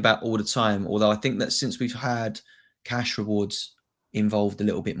that I think about all the time. Although I think that since we've had cash rewards involved a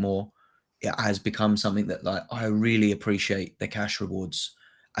little bit more, it has become something that like I really appreciate the cash rewards,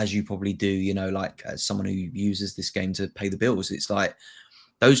 as you probably do, like as someone who uses this game to pay the bills. It's like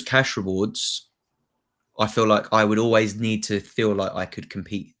those cash rewards, I feel like I would always need to feel like I could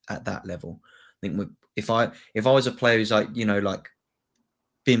compete at that level. I think if I was a player who's like, like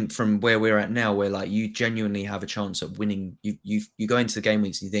been from where we're at now, where like you genuinely have a chance at winning, you go into the game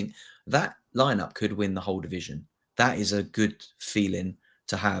weeks and you think that lineup could win the whole division. That is a good feeling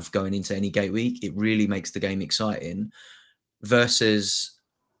to have going into any gate week. It really makes the game exciting. Versus,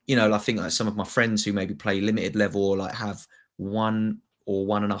 I think like some of my friends who maybe play limited level or like have 1 or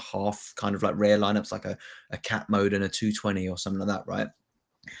 1.5 kind of like rare lineups, like a cat mode and a 220 or something like that, right?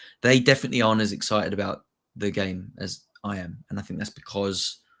 They definitely aren't as excited about the game as I am. And I think that's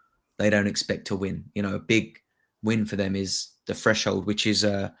because they don't expect to win. A big win for them is the threshold, which is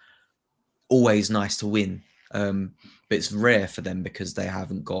always nice to win. But it's rare for them because they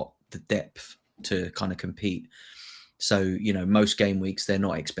haven't got the depth to kind of compete. So, most game weeks, they're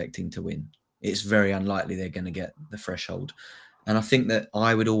not expecting to win. It's very unlikely they're going to get the threshold. And I think that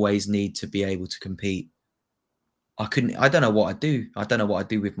I would always need to be able to compete. I don't know what I'd do. I don't know what I'd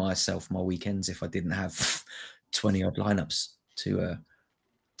do with myself, my weekends, if I didn't have 20 odd lineups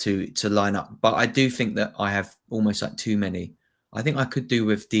to line up. But I do think that I have almost like too many. I think I could do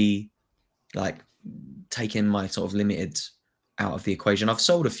with like taking my sort of limited out of the equation. I've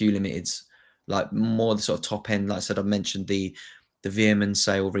sold a few limiteds, like more the sort of top end. Like I said, I've mentioned the Veerman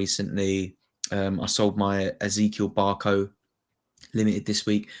sale recently. I sold my Ezekiel Barco limited this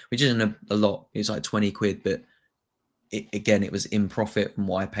week, which isn't a lot. It's like 20 quid, but it was in profit from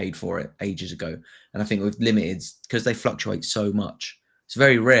what I paid for it ages ago. And I think with limiteds, because they fluctuate so much, it's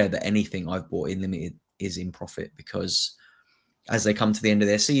very rare that anything I've bought in limited is in profit, because as they come to the end of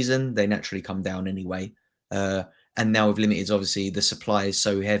their season, they naturally come down anyway. And now with limiteds, obviously the supply is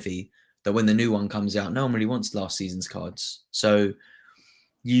so heavy that when the new one comes out, no one really wants last season's cards. So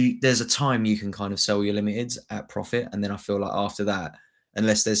there's a time you can kind of sell your limiteds at profit, and then I feel like after that,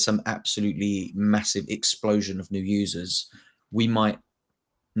 unless there's some absolutely massive explosion of new users, we might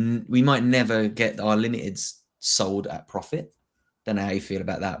never get our limiteds sold at profit. Don't know how you feel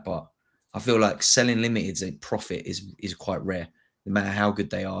about that, but I feel like selling limiteds at profit is quite rare, no matter how good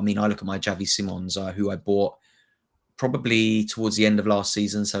they are. I mean, I look at my Javi Simons, who I bought probably towards the end of last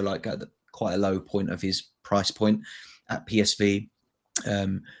season, so like at quite a low point of his price point at PSV.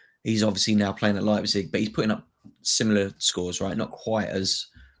 He's obviously now playing at Leipzig, but he's putting up similar scores, right? Not quite as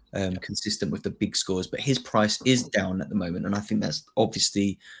consistent with the big scores, but his price is down at the moment. And I think that's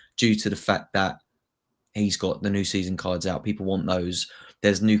obviously due to the fact that he's got the new season cards out. People want those.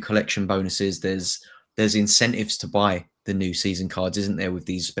 There's new collection bonuses. There's incentives to buy the new season cards, isn't there, with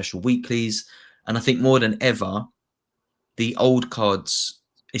these special weeklies? And I think more than ever, the old cards,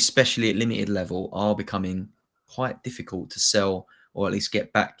 especially at limited level, are becoming quite difficult to sell, or at least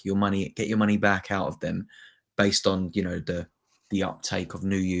get your money back out of them, based on the uptake of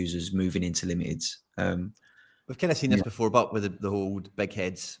new users moving into limiteds. We've kind of seen this before, but with the old big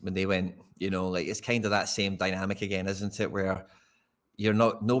heads when they went, like it's kind of that same dynamic again, isn't it? Where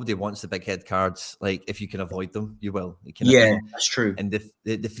nobody wants the big head cards. Like if you can avoid them, you will. That's true. And the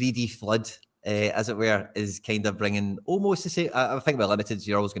 3D flood, as it were, is kind of bringing almost to say. I think with limiteds,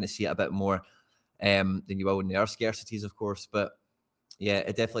 you're always going to see it a bit more than you will in the scarcities, of course, but. Yeah,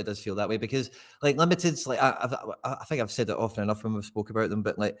 it definitely does feel that way, because like limiteds, like I think I've said it often enough when we've spoke about them,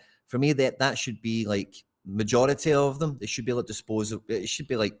 but like for me that should be like majority of them. They should be like disposable. It should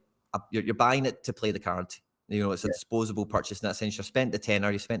be like you're buying it to play the card. It's a disposable purchase in that sense. You spent the tenner,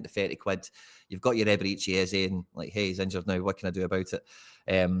 you spent the 30 quid, you've got your Eberechi in, like, hey, he's injured now, what can I do about it?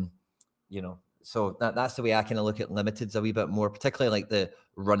 So that's the way I kind of look at limiteds a wee bit more, particularly like the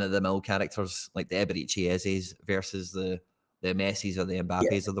run-of-the-mill characters, like the Eberechi versus the Messis or the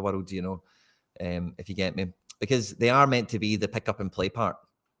Mbappes of the world, if you get me. Because they are meant to be the pick up and play part,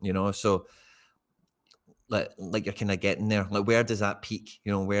 so like you're kind of getting there. Like, where does that peak?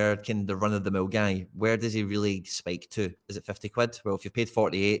 Where can the run-of-the-mill guy, where does he really spike to? Is it 50 quid? Well, if you've paid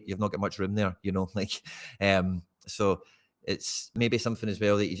 48, you've not got much room there, so it's maybe something as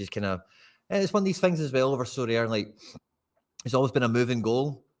well that you just kind of, it's one of these things as well over so rare. Like, there's always been a moving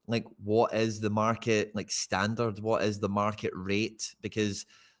goal. Like, what is the market like standard? What is the market rate? Because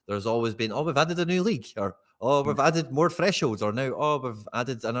there's always been, we've added a new league, or we've added more thresholds, or now we've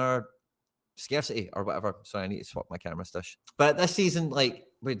added another scarcity or whatever. Sorry, I need to swap my camera stash. But this season, like,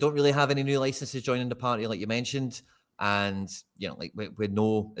 we don't really have any new licenses joining the party, like you mentioned. And like we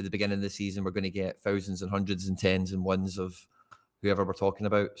know at the beginning of the season we're going to get thousands and hundreds and tens and ones of whoever we're talking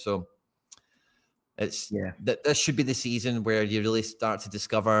about. So it's that this should be the season where you really start to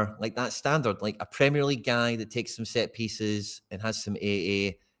discover like that standard, like a Premier League guy that takes some set pieces and has some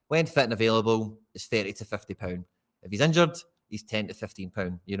AA. When fit and available, is £30 to £50. If he's injured, he's £10 to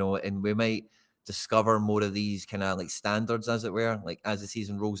 £15. And we might discover more of these kind of like standards, as it were, like as the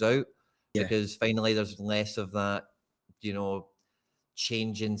season rolls out, because finally there's less of that,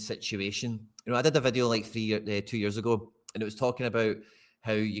 changing situation. I did a video like 2 years ago, and it was talking about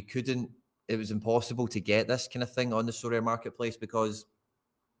how it was impossible to get this kind of thing on the Sorare marketplace, because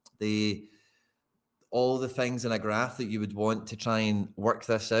all the things in a graph that you would want to try and work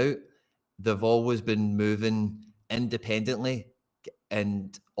this out, they've always been moving independently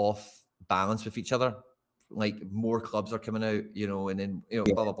and off balance with each other. Like, more clubs are coming out, and then,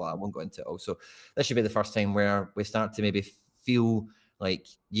 blah, blah, blah. I won't go into it all. So this should be the first time where we start to maybe feel like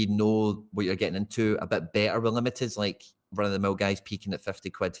what you're getting into a bit better with limiteds, like run-of-the-mill guys peaking at 50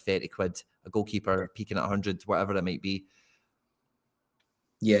 quid, 30 quid, a goalkeeper peaking at 100, whatever it might be.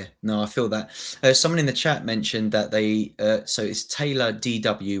 Yeah, no, I feel that. Someone in the chat mentioned that so it's Taylor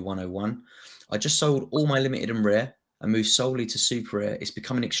DW101. I just sold all my limited and rare and move solely to super rare, it's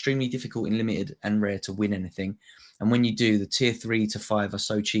becoming extremely difficult in limited and rare to win anything. And when you do, the tier 3 to 5 are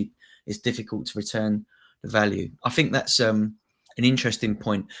so cheap, it's difficult to return the value. I think that's an interesting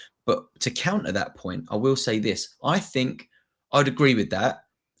point. But to counter that point, I will say this. I think I'd agree with that.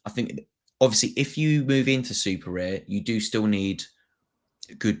 I think, obviously, if you move into super rare, you do still need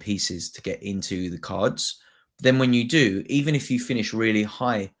good pieces to get into the cards. Then when you do, even if you finish really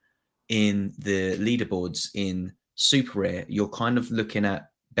high in the leaderboards in super rare, you're kind of looking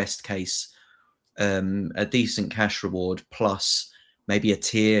at best case a decent cash reward plus maybe a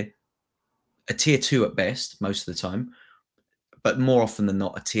tier 2 at best most of the time, but more often than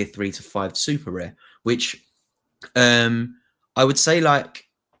not a tier 3 to 5 super rare, which I would say like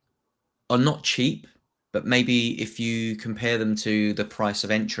are not cheap, but maybe if you compare them to the price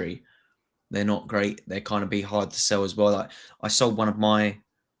of entry, they're not great. They kind of be hard to sell as well. Like I sold one of my,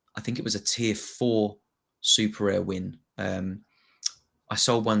 I think it was a tier 4 super rare win. I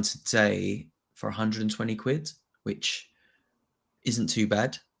sold one today for 120 quid, which isn't too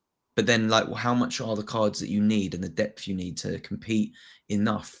bad. But then, like, how much are the cards that you need and the depth you need to compete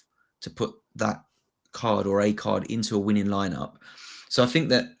enough to put that card or a card into a winning lineup? So I think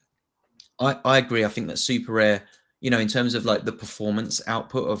that I agree. I think that super rare, in terms of like the performance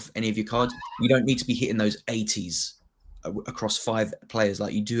output of any of your cards, you don't need to be hitting those 80s across 5 players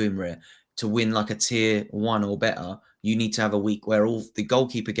like you do in rare to win like a tier 1 or better. You need to have a week where all the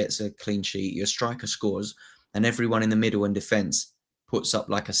goalkeeper gets a clean sheet, your striker scores, and everyone in the middle and defense puts up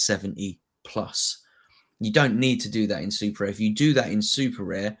like a 70 plus. You don't need to do that in super rare. If you do that in super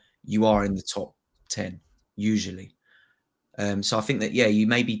rare, you are in the top 10 usually. So I think that, yeah, you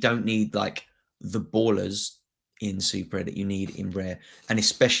maybe don't need like the ballers in super rare that you need in rare, and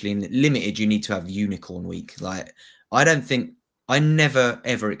especially in limited, you need to have unicorn week. Like I never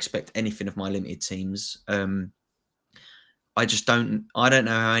ever expect anything of my limited teams. I don't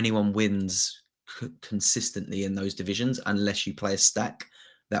know how anyone wins consistently in those divisions unless you play a stack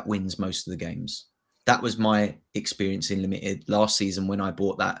that wins most of the games. That was my experience in limited last season when I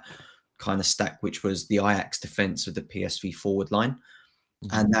bought that kind of stack, which was the Ajax defense with the PSV forward line.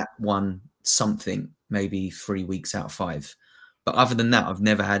 And that won something maybe 3 weeks out of 5. But other than that, I've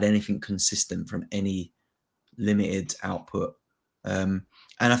never had anything consistent from any limited output. And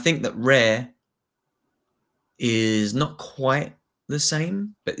I think that rare is not quite the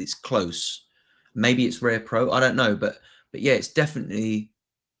same, but it's close. Maybe it's rare pro. I don't know, but yeah, it's definitely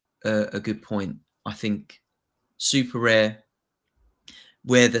a good point. I think super rare,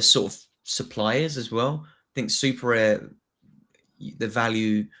 where the sort of supply is as well. I think super rare, the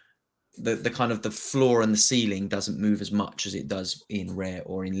value, the kind of the floor and the ceiling doesn't move as much as it does in rare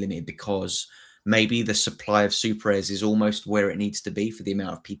or in limited, because maybe the supply of super rares is almost where it needs to be for the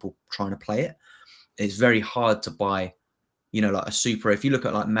amount of people trying to play it. It's very hard to buy, like a super. If you look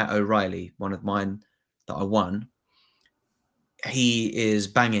at like Matt O'Reilly, one of mine that I won, he is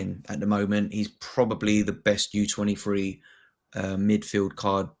banging at the moment. He's probably the best U23 midfield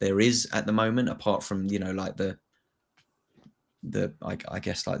card there is at the moment, apart from like the I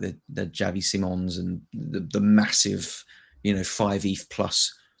guess like the Javi Simons and the massive 5 ETH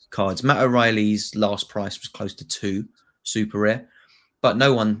plus cards. Matt O'Reilly's last price was close to 2 super rare, but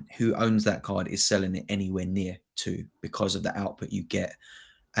no one who owns that card is selling it anywhere near 2 because of the output you get.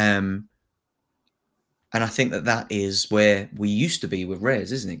 And I think that is where we used to be with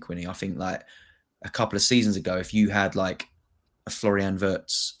rares, isn't it, Quinny? I think like a couple of seasons ago, if you had like a Florian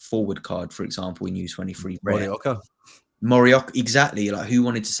Wirtz forward card, for example, in U23 rare, Morioka, exactly. Like who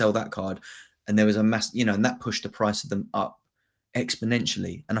wanted to sell that card? And there was a mass, and that pushed the price of them up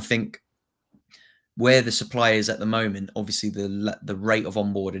exponentially. And I think where the supply is at the moment, obviously the rate of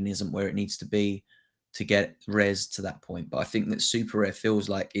onboarding isn't where it needs to be to get rares to that point. But I think that super rare feels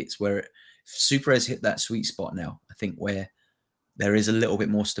like it's where super rares hit that sweet spot now. I think where there is a little bit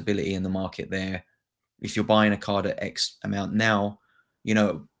more stability in the market there. If you're buying a card at X amount now,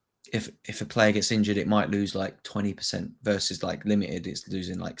 if a player gets injured, it might lose like 20% versus like limited, it's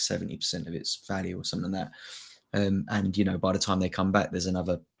losing like 70% of its value or something like that. And by the time they come back, there's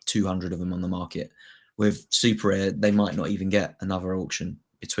another 200 of them on the market. With super rare, they might not even get another auction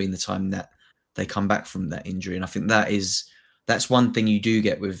between the time that they come back from that injury. And I think that's one thing you do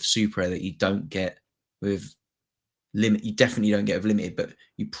get with super rare that you don't get with limit. You definitely don't get with limited, but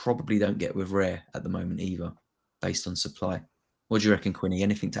you probably don't get with rare at the moment either, based on supply. What do you reckon, Quinny?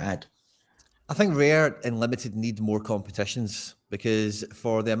 Anything to add? I think rare and limited need more competitions, because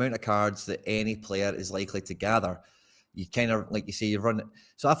for the amount of cards that any player is likely to gather, you kind of, like you say, you run it.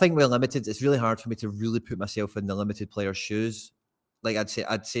 So I think with limited, it's really hard for me to really put myself in the limited player's shoes. like I'd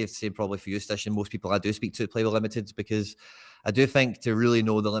say probably for you, Stish, and most people I do speak to play with limiteds, because I do think to really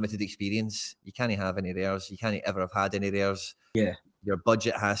know the limited experience, you can't have any rares. You can't ever have had any rares. Yeah. Your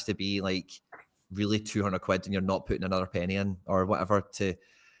budget has to be like really 200 quid, and you're not putting another penny in or whatever to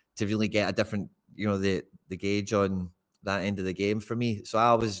really get a different, the gauge on that end of the game for me. So I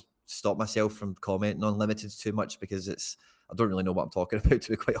always stop myself from commenting on limiteds too much, because I don't really know what I'm talking about,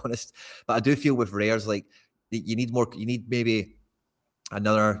 to be quite honest. But I do feel with rares, like you need maybe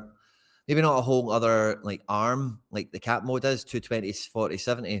another, maybe not a whole other like arm like the cap mode is 220, 40,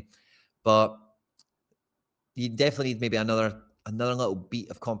 70, but you definitely need maybe another little beat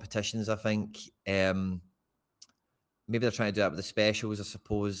of competitions, I think. Maybe they're trying to do that with the specials, I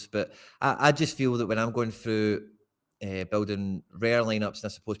suppose. But I just feel that when I'm going through building rare lineups, and I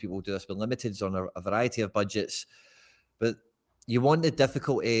suppose people will do this with limiteds on a variety of budgets, but you want the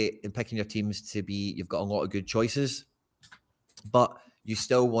difficulty in picking your teams to be, you've got a lot of good choices, but you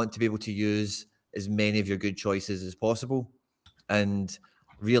still want to be able to use as many of your good choices as possible. And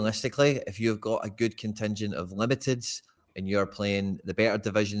realistically, if you've got a good contingent of limiteds and you're playing the better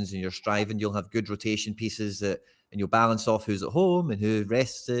divisions and you're striving, you'll have good rotation pieces and you'll balance off who's at home and who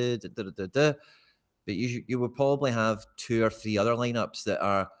rested. But you will probably have 2 or 3 other lineups that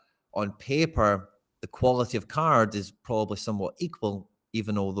are, on paper, the quality of card is probably somewhat equal,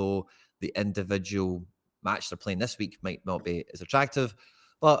 even although the individual match they're playing this week might not be as attractive.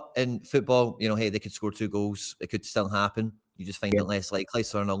 But in football, hey, they could score 2 goals. It could still happen. You just find it less likely,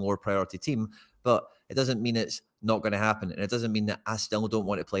 so on a lower priority team. But it doesn't mean it's not going to happen. And it doesn't mean that I still don't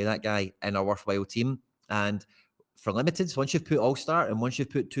want to play that guy in a worthwhile team. And for limiteds, once you've put All-Star and once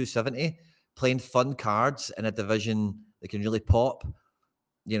you've put 270, playing fun cards in a division that can really pop,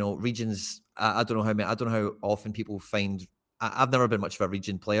 regions, I don't know how often people find, I've never been much of a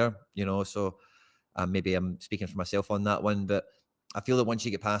region player, so maybe I'm speaking for myself on that one, but I feel that once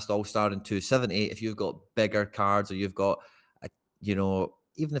you get past All-Star and 270, if you've got bigger cards or you've got,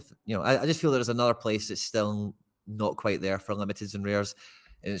 even if, I just feel there's another place that's still not quite there for limiteds and rares.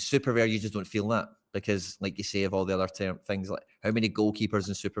 And it's super rare, you just don't feel that, because like you say, of all the other things, like how many goalkeepers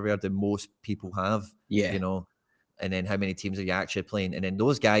in super rare do most people have? And then how many teams are you actually playing? And then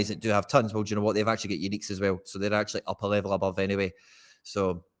those guys that do have tons, well, do you know what? They've actually got uniques as well. So they're actually up a level above anyway.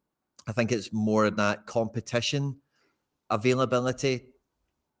 So I think it's more that competition availability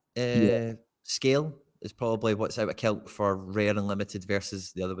scale is probably what's out of kilter for rare and limited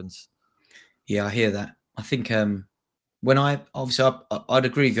versus the other ones. Yeah, I hear that. I think when I'd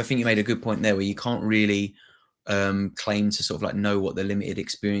agree with you. I think you made a good point there, where you can't really claim to sort of like know what the limited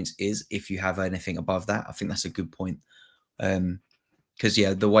experience is if you have anything above that. I think that's a good point. Because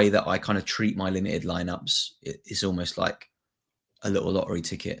the way that I kind of treat my limited lineups is almost like a little lottery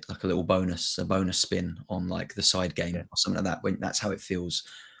ticket, like a bonus spin on like the side game or something like that. When that's how it feels.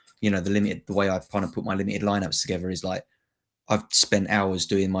 The way I kind of put my limited lineups together is like, I've spent hours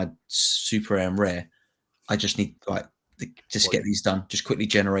doing my super rare and rare. I just need get these done, just quickly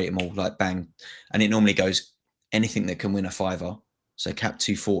generate them all, like bang. And it normally goes anything that can win a $5. So cap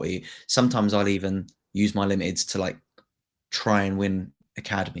 240. Sometimes I'll even use my limiteds to like try and win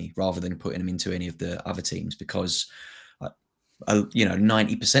academy rather than putting them into any of the other teams, because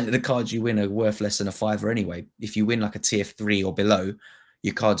 90% of the cards you win are worth less than a $5 anyway. If you win like a TF3 or below,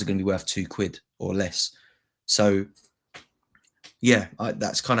 your cards are going to be worth £2 or less. So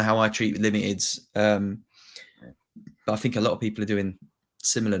that's kind of how I treat limiteds. But I think a lot of people are doing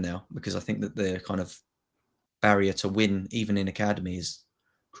similar now, because I think that the kind of barrier to win, even in academy, is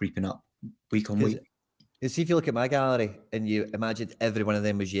creeping up week on week. You see, if you look at my gallery and you imagine every one of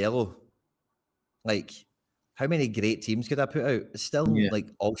them was yellow, like how many great teams could I put out? It's still like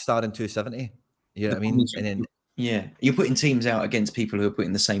All-Star and 270. You know what I mean? And then you're putting teams out against people who are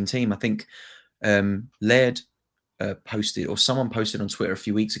putting the same team. I think Laird posted, or someone posted on Twitter a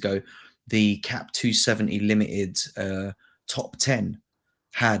few weeks ago, the cap 270 limited top 10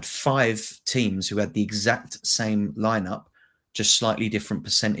 had 5 teams who had the exact same lineup, just slightly different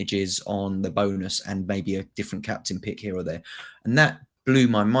percentages on the bonus and maybe a different captain pick here or there. And that blew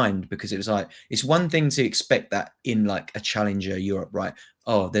my mind, because it was like, it's one thing to expect that in like a challenger Europe, right?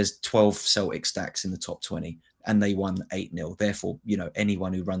 Oh, there's 12 Celtic stacks in the top 20 and they won 8-0. Therefore,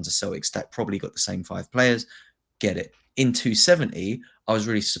 anyone who runs a Celtic stack probably got the same 5 players. Get it. In 270, I was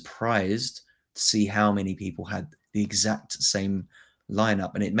really surprised to see how many people had the exact same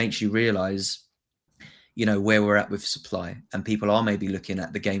lineup. And it makes you realize, where we're at with supply, and people are maybe looking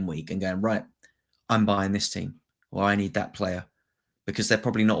at the game week and going, right, I'm buying this team, or I need that player, because they're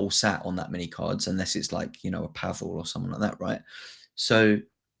probably not all sat on that many cards, unless it's like, a Pavel or someone like that, right? So,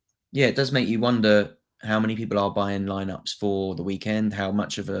 it does make you wonder how many people are buying lineups for the weekend, how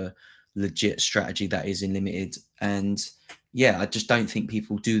much of a legit strategy that is in limited. And yeah, I just don't think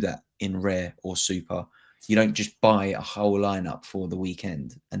people do that in rare or super. You don't just buy a whole lineup for the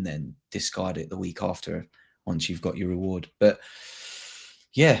weekend and then discard it the week after once you've got your reward. But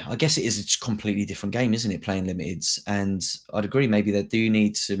yeah, I guess it is a completely different game, isn't it, playing limiteds? And I'd agree, maybe they do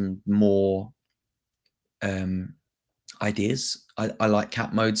need some more ideas. I like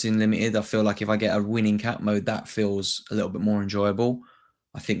cap modes in limited. I feel like if I get a winning cap mode, that feels a little bit more enjoyable.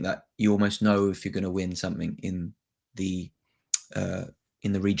 I think that you almost know if you're going to win something in the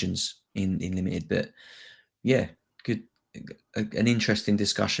regions in limited. But yeah, good, an interesting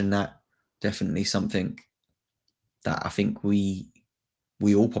discussion. That definitely something that I think we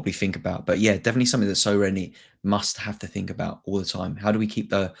all probably think about. But yeah, definitely something that So Rare must have to think about all the time. How do we keep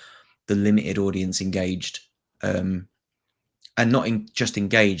the limited audience engaged? And not just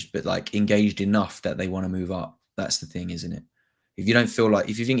engaged, but like engaged enough that they want to move up. That's the thing, isn't it? If you don't feel like,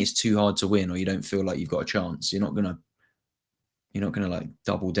 if you think it's too hard to win, or you don't feel like you've got a chance, you're not gonna like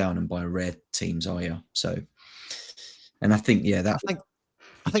double down and buy rare teams, are you? So, and I think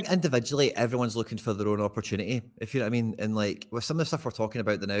I think individually everyone's looking for their own opportunity, if you know what I mean. And like with some of the stuff we're talking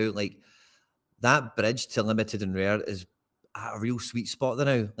about now, like that bridge to limited and rare is at a real sweet spot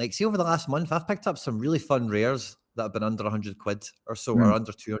now. Like, see, over the last month, I've picked up some really fun rares that have been under 100 quid or so, or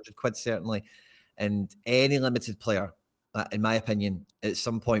under 200 quid, certainly. And any limited player, in my opinion, at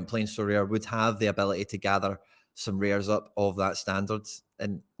some point playing So Rare would have the ability to gather some rares up of that standard.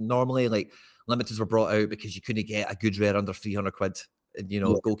 And normally, like, limiteds were brought out because you couldn't get a good rare under 300 quid. And,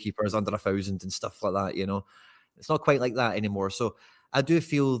 goalkeepers under 1,000 and stuff like that, It's not quite like that anymore. So I do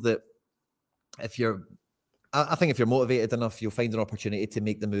feel that I think if you're motivated enough, you'll find an opportunity to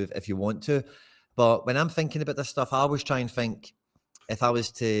make the move if you want to. But when I'm thinking about this stuff, I always try and think, if I was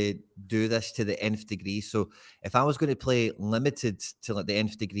to do this to the nth degree, so if I was going to play limited to like the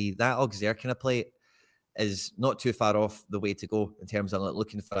nth degree, that Auxerre kind of play is not too far off the way to go in terms of like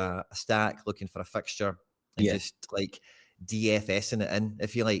looking for a stack, looking for a fixture, and just like DFSing it in,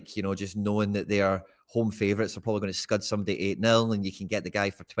 if you like, just knowing that they are home favourites are probably going to scud somebody 8-0, and you can get the guy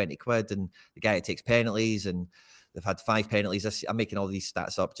for 20 quid, and the guy that takes penalties, and they've had 5 penalties. I'm making all these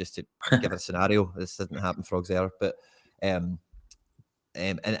stats up just to give a scenario. This didn't happen for Auxerre, but and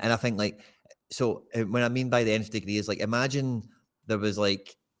I think like, so when I mean by the nth degree is like, imagine there was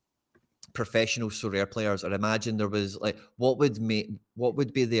like professional So Rare players, or imagine there was like, what would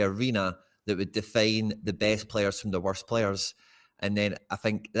be the arena that would define the best players from the worst players. And then I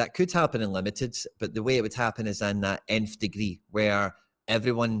think that could happen in limiteds, but the way it would happen is in that nth degree where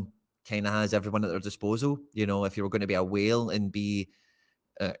everyone kind of has everyone at their disposal. If you were going to be a whale and be,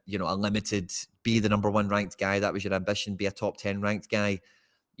 a limited, be the number 1 ranked guy, that was your ambition, be a top 10 ranked guy,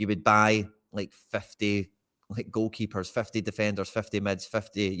 you would buy like 50 like goalkeepers, 50 defenders, 50 mids,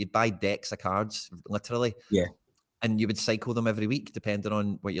 50, you'd buy decks of cards, literally. Yeah. And you would cycle them every week, depending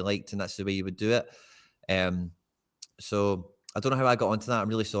on what you liked, and that's the way you would do it. So I don't know how I got onto that. I'm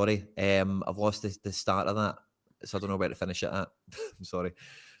really sorry. I've lost the start of that, so I don't know where to finish it at. I'm sorry.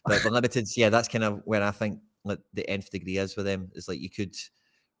 But the limiteds, yeah, that's kind of where I think like the nth degree is with them. Is like you could,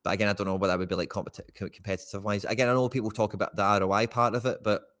 but again, I don't know what that would be like competitive wise. Again, I know people talk about the ROI part of it,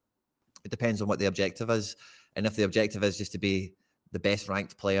 but it depends on what the objective is. And if the objective is just to be the best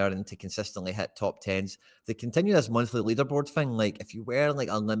ranked player and to consistently hit top 10s, they continue this monthly leaderboard thing. Like if you were like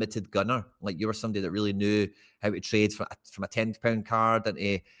a limited gunner, like you were somebody that really knew how to trade from a £10 card into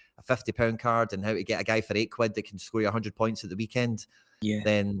a £50 card, and how to get a guy for 8 quid that can score you 100 points at the weekend,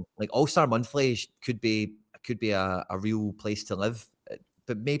 then like All-Star Monthly could be a real place to live.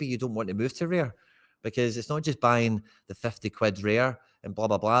 But maybe you don't want to move to rare, because it's not just buying the 50 quid rare and blah,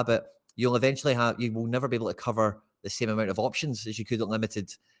 blah, blah, but you will never be able to cover the same amount of options as you could at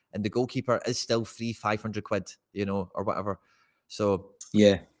limited, and the goalkeeper is still free 500 quid, or whatever. So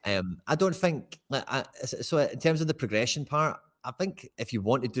I don't think so in terms of the progression part, I think if you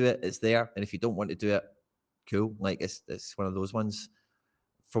want to do it, it's there, and if you don't want to do it, cool. Like it's one of those ones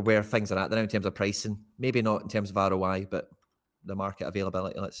for where things are at now in terms of pricing, maybe not in terms of ROI, but the market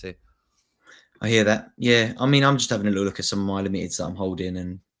availability, let's say. I hear that. Yeah, I mean, I'm just having a look at some of my limiteds that I'm holding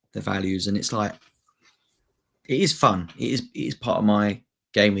and the values, and it's like, it is fun. It is part of my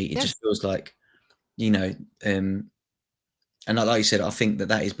game week. It just feels like, and like you said, I think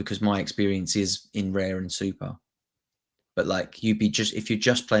that is because my experience is in rare and super. But like if you're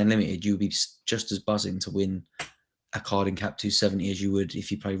just playing limited, you'd be just as buzzing to win a card in cap 270 as you would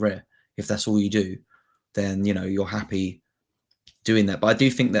if you play rare. If that's all you do, then you're happy doing that. But I do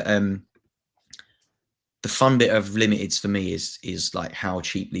think that the fun bit of limiteds for me is like how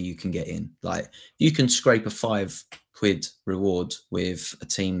cheaply you can get in. Like you can scrape a £5 reward with a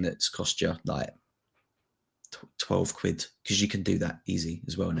team that's cost you like 12 quid, because you can do that easy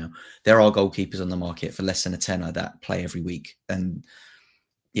as well now. There are goalkeepers on the market for less than a tenner that play every week, and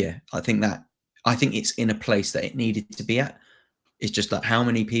yeah, I think it's in a place that it needed to be at. It's just like how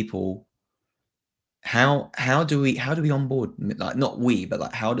many people, how do we onboard, like not we, but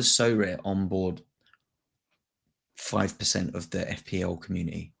like how does So Rare onboard 5% of the FPL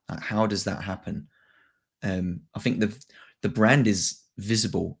community? Like how does that happen? I think the brand is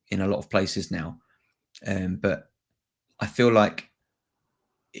visible in a lot of places now, but I feel like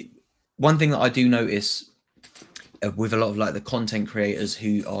one thing that I do notice with a lot of like the content creators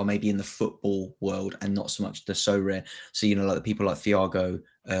who are maybe in the football world and not so much the So Rare. So, you know, like the people like Thiago,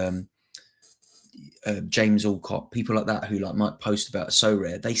 James Alcott, people like that who like might post about So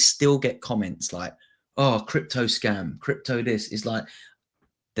Rare, they still get comments like, oh, crypto scam, crypto this. Is like,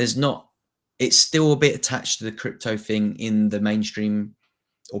 there's not, it's still a bit attached to the crypto thing in the mainstream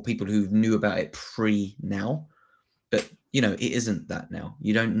or people who knew about it pre now. But, you know, it isn't that now.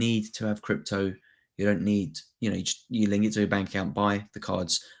 You don't need to have crypto. You don't need, you know, you link it to a bank account, buy the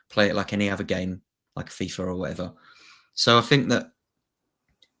cards, play it like any other game, like FIFA or whatever. So I think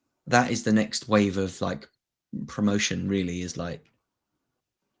that is the next wave of like promotion, really, is like,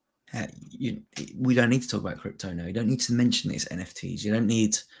 we don't need to talk about crypto now. You don't need to mention it's NFTs.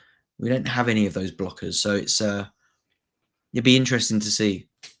 We don't have any of those blockers. So it'd be interesting to see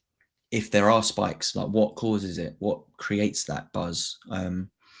if there are spikes, like what causes it, what creates that buzz.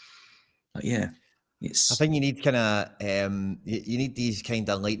 Yeah, I think you need kind of you need these kind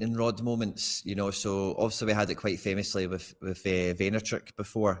of lightning rod moments, you know. So obviously we had it quite famously with Vaynerchuk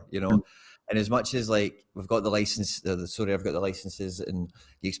before, you know. And as much as like we've got the license, I've got the licenses, and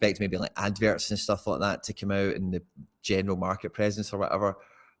you expect maybe like adverts and stuff like that to come out and the general market presence or whatever.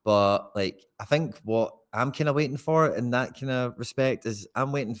 But like I think what I'm kind of waiting for in that kind of respect is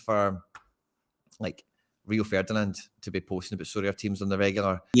I'm waiting for like Rio Ferdinand to be posting about Surrey teams on the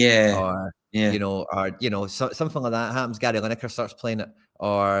regular, or you know, something like that happens. Gary Lineker starts playing it,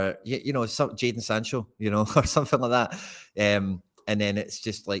 or you know, some Jadon Sancho, you know, or something like that. And then it's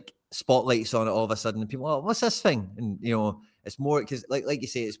just like spotlights on it all of a sudden, and people, oh, what's this thing? And you know, it's more because, like you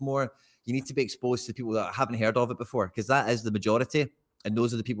say, it's more you need to be exposed to people that haven't heard of it before, because that is the majority, and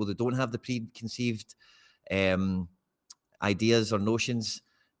those are the people that don't have the preconceived ideas or notions.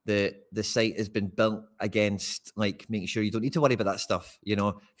 The site has been built against like making sure you don't need to worry about that stuff. You know,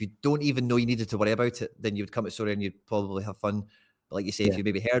 if you don't even know you needed to worry about it, then you would come to Story and you'd probably have fun. But like you say, if you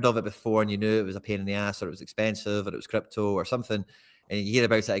maybe heard of it before and you knew it was a pain in the ass, or it was expensive, or it was crypto or something, and you hear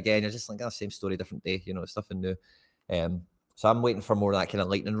about it again, you're just like, oh, same story, different day. You know, it's nothing new. So I'm waiting for more of that kind of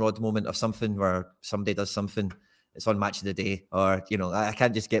lightning rod moment of something where somebody does something. It's on Match of the Day, or you know, I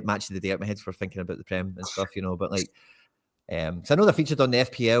can't just get Match of the Day out my head for thinking about the Prem and stuff. You know, but like. So I know they're featured on the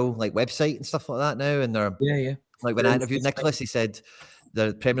FPL like website and stuff like that now, and they're like when I interviewed Nicholas, he said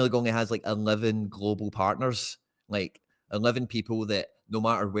the Premier League only has like 11 global partners, like 11 people that no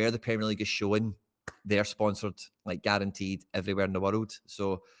matter where the Premier League is showing, they're sponsored, like guaranteed everywhere in the world.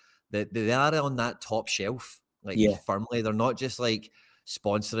 So they are on that top shelf, like firmly. They're not just like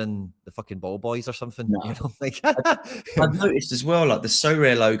sponsoring the fucking ball boys or something. No. You know, like I've noticed as well, like the So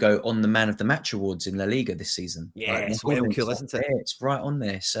Rare logo on the Man of the Match awards in La Liga this season. Yeah, like, it's well cool, isn't it? It's right on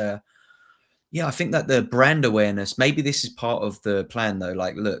there. So yeah, I think that the brand awareness, maybe this is part of the plan though.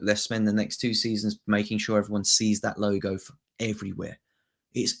 Like, look, let's spend the next 2 seasons making sure everyone sees that logo from everywhere.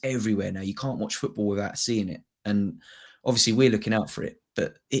 It's everywhere now. You can't watch football without seeing it. And obviously we're looking out for it,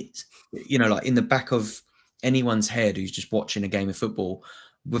 but it's, you know, like in the back of anyone's head who's just watching a game of football,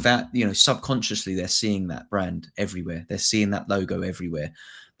 without, you know, subconsciously they're seeing that brand everywhere. They're seeing that logo everywhere.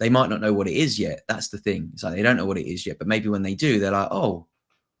 They might not know what it is yet. That's the thing. It's like they don't know what it is yet, but maybe when they do, they're like, oh,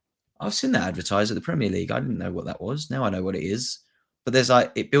 I've seen that advertised at the Premier League. I didn't know what that was. Now I know what it is. But there's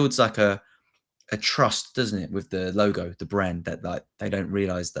like, it builds like a trust, doesn't it, with the logo, the brand, that like they don't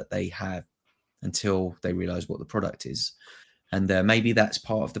realize that they have until they realize what the product is. And maybe that's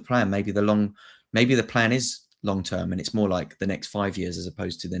part of the plan. Maybe the plan is long term, and it's more like the next 5 years as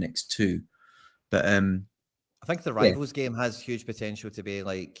opposed to the next 2. But I think the Rivals game has huge potential to be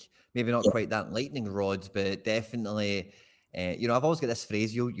like maybe not quite that lightning rod, but definitely. You know, I've always got this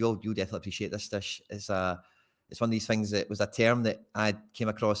phrase. You'll definitely appreciate this. Dish. It's it's one of these things that was a term that I came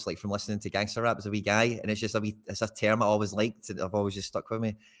across like from listening to gangster rap as a wee guy, and it's a term I always liked, and I've always just stuck with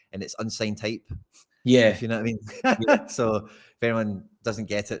me, and it's unsigned type. Yeah. If you know what I mean. Yeah. So if anyone doesn't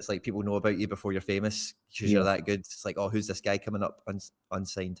get it, it's like people know about you before you're famous because you're that good. It's like, oh, who's this guy coming up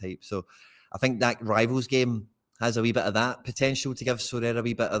unsigned type? So I think that Rivals game has a wee bit of that potential to give Sorare a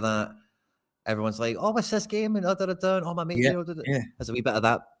wee bit of that. Everyone's like, oh, what's this game? And oh, my mate has a wee bit of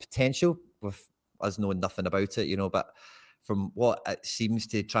that potential with us knowing nothing about it, but from what it seems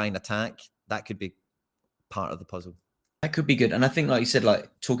to try and attack, that could be part of the puzzle. That could be good. And I think, like you said, like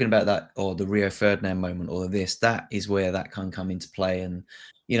talking about that or the Rio Ferdinand moment or this, that is where that can come into play. And,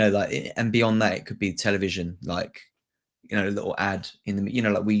 like, and beyond that, it could be television, like, a little ad in the,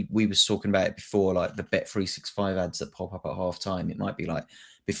 like we was talking about it before, like the Bet365 ads that pop up at half time. It might be like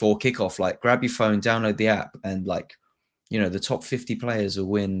before kickoff, like grab your phone, download the app, and like, the top 50 players will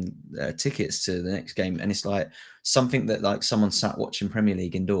win tickets to the next game. And it's like something that like someone sat watching Premier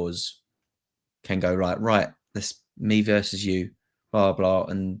League indoors can go, right, let's me versus you, blah, blah.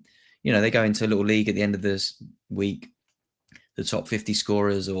 And, they go into a little league at the end of this week, the top 50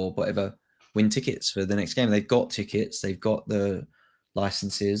 scorers or whatever win tickets for the next game. They've got tickets, they've got the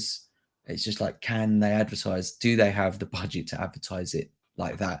licenses. It's just like, can they advertise? Do they have the budget to advertise it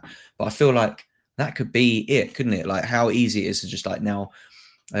like that? But I feel like that could be it, couldn't it? Like how easy it is to just like now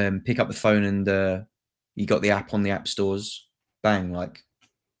pick up the phone and you got the app on the app stores, bang, like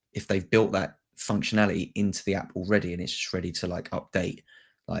if they've built that functionality into the app already and it's just ready to like update,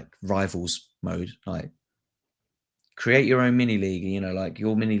 like Rivals mode, like create your own mini league, like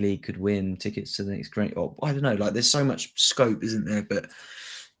your mini league could win tickets to the next great, or I don't know, like there's so much scope, isn't there? But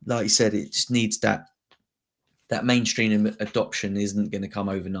like you said, it just needs that mainstream adoption isn't going to come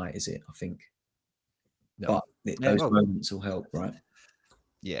overnight, is it? I think. No. But those moments will help, right?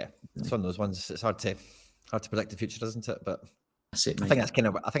 Yeah, it's one of those ones. It's hard to predict the future, isn't it? But that's it, mate. I think that's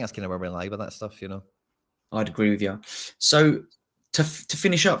kind of where we lie with that stuff, I'd agree with you. So to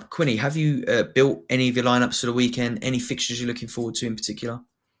finish up, Quinny, have you built any of your lineups for the weekend? Any fixtures you're looking forward to in particular?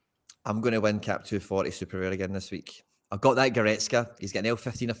 I'm going to win Cap 240 Super Rare again this week. I've got that Goretzka. He's getting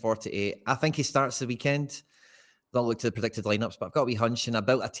L15 of 48. I think he starts the weekend. Not looked at the predicted lineups, but I've got a wee hunch, and I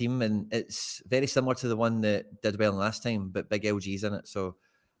built a team, and it's very similar to the one that did well last time, but big LG's in it. So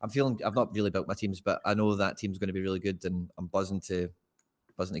I've not really built my teams, but I know that team's going to be really good, and I'm buzzing to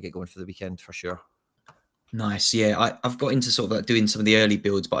get going for the weekend for sure. Nice, yeah. I've got into sort of like doing some of the early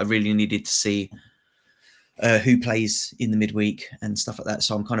builds, but I really needed to see who plays in the midweek and stuff like that.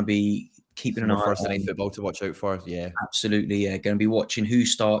 So I'm kind of keeping an eye on Thursday night football to watch out for. Yeah, absolutely. Yeah, going to be watching who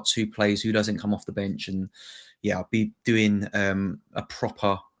starts, who plays, who doesn't come off the bench, and yeah, I'll be doing a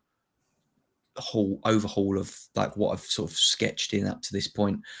proper whole overhaul of like what I've sort of sketched in up to this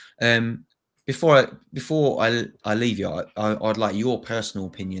point. Before I leave you, I'd like your personal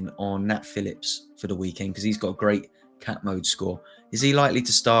opinion on Nat Phillips for the weekend because he's got a great cat mode score. Is he likely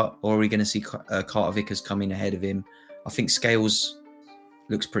to start, or are we going to see Carter Vickers come in ahead of him? I think Scales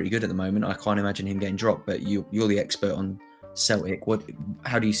looks pretty good at the moment. I can't imagine him getting dropped, but you're the expert on Celtic.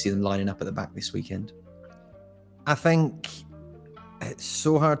 How do you see them lining up at the back this weekend? I think it's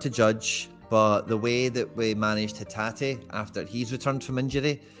so hard to judge, but the way that we managed Hatate after he's returned from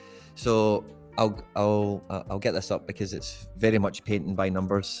injury, so I'll get this up because it's very much painting by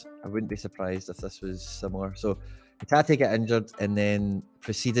numbers. I wouldn't be surprised if this was similar. So Hatate got injured and then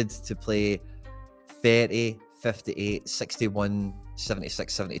proceeded to play 30, 58, 61,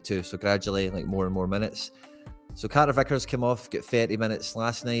 76, 72. So gradually, like more and more minutes. So Carter Vickers came off, got 30 minutes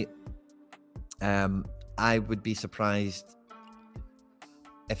last night. I would be surprised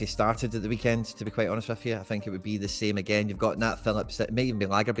if he started at the weekend, to be quite honest with you. I think it would be the same again. You've got Nat Phillips. It may even be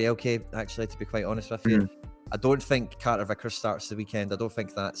Lagerbielke, actually, to be quite honest with you. I don't think Carter Vickers starts the weekend. I don't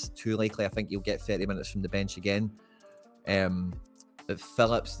think that's too likely. I think you'll get 30 minutes from the bench again. But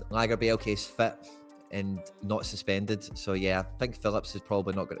Phillips, Lagerbielke's fit and not suspended. So yeah, I think Phillips is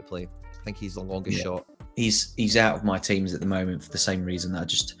probably not going to play. I think he's the longest shot. He's out of my teams at the moment for the same reason. That I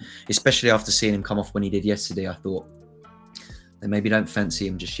just, especially after seeing him come off when he did yesterday, I thought they maybe don't fancy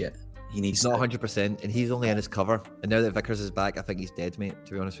him just yet. He's not 100%, and he's only in his cover. And now that Vickers is back, I think he's dead, mate.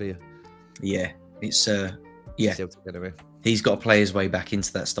 To be honest with you. Yeah, it's anyway. He's got to play his way back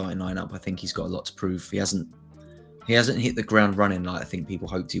into that starting lineup. I think he's got a lot to prove. He hasn't hit the ground running like I think people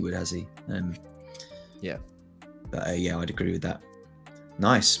hoped he would, has he? Yeah. But I'd agree with that.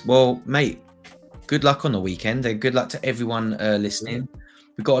 Nice. Well, mate, good luck on the weekend. And good luck to everyone listening.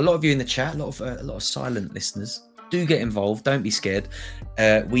 We've got a lot of you in the chat. A lot of silent listeners. Do get involved. Don't be scared.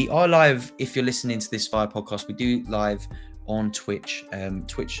 We are live. If you're listening to this via podcast, we do live on Twitch.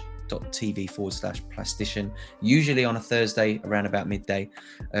 twitch.tv/plastician, usually on a Thursday around about midday.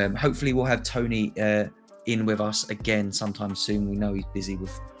 Hopefully we'll have Tony in with us again sometime soon. We know he's busy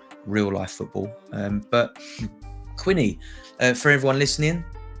with real life football. But Quinny, for everyone listening,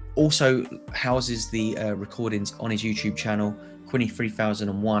 also houses the recordings on his YouTube channel, Quinny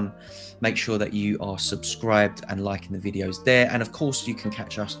 3001. Make sure that you are subscribed and liking the videos there. And of course, you can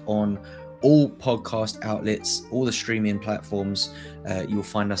catch us on all podcast outlets, all the streaming platforms. You'll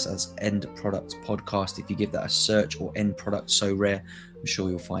find us as End Product Podcast. If you give that a search, or End Product So Rare, I'm sure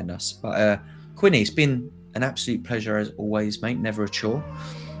you'll find us. But Quinny, it's been an absolute pleasure as always, mate. Never a chore.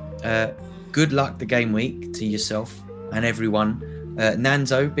 Good luck the game week to yourself and everyone.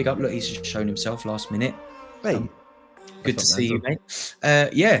 Nanzo, big up. Look, he's just shown himself last minute. Right. Good to see you, mate.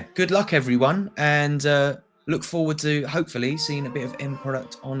 Yeah, good luck, everyone. And look forward to hopefully seeing a bit of end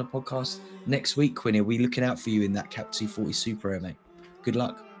product on the podcast next week, Quinny. We're looking out for you in that Cap 240 Super Air, mate. Good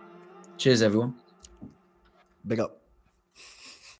luck. Cheers, everyone. Big up.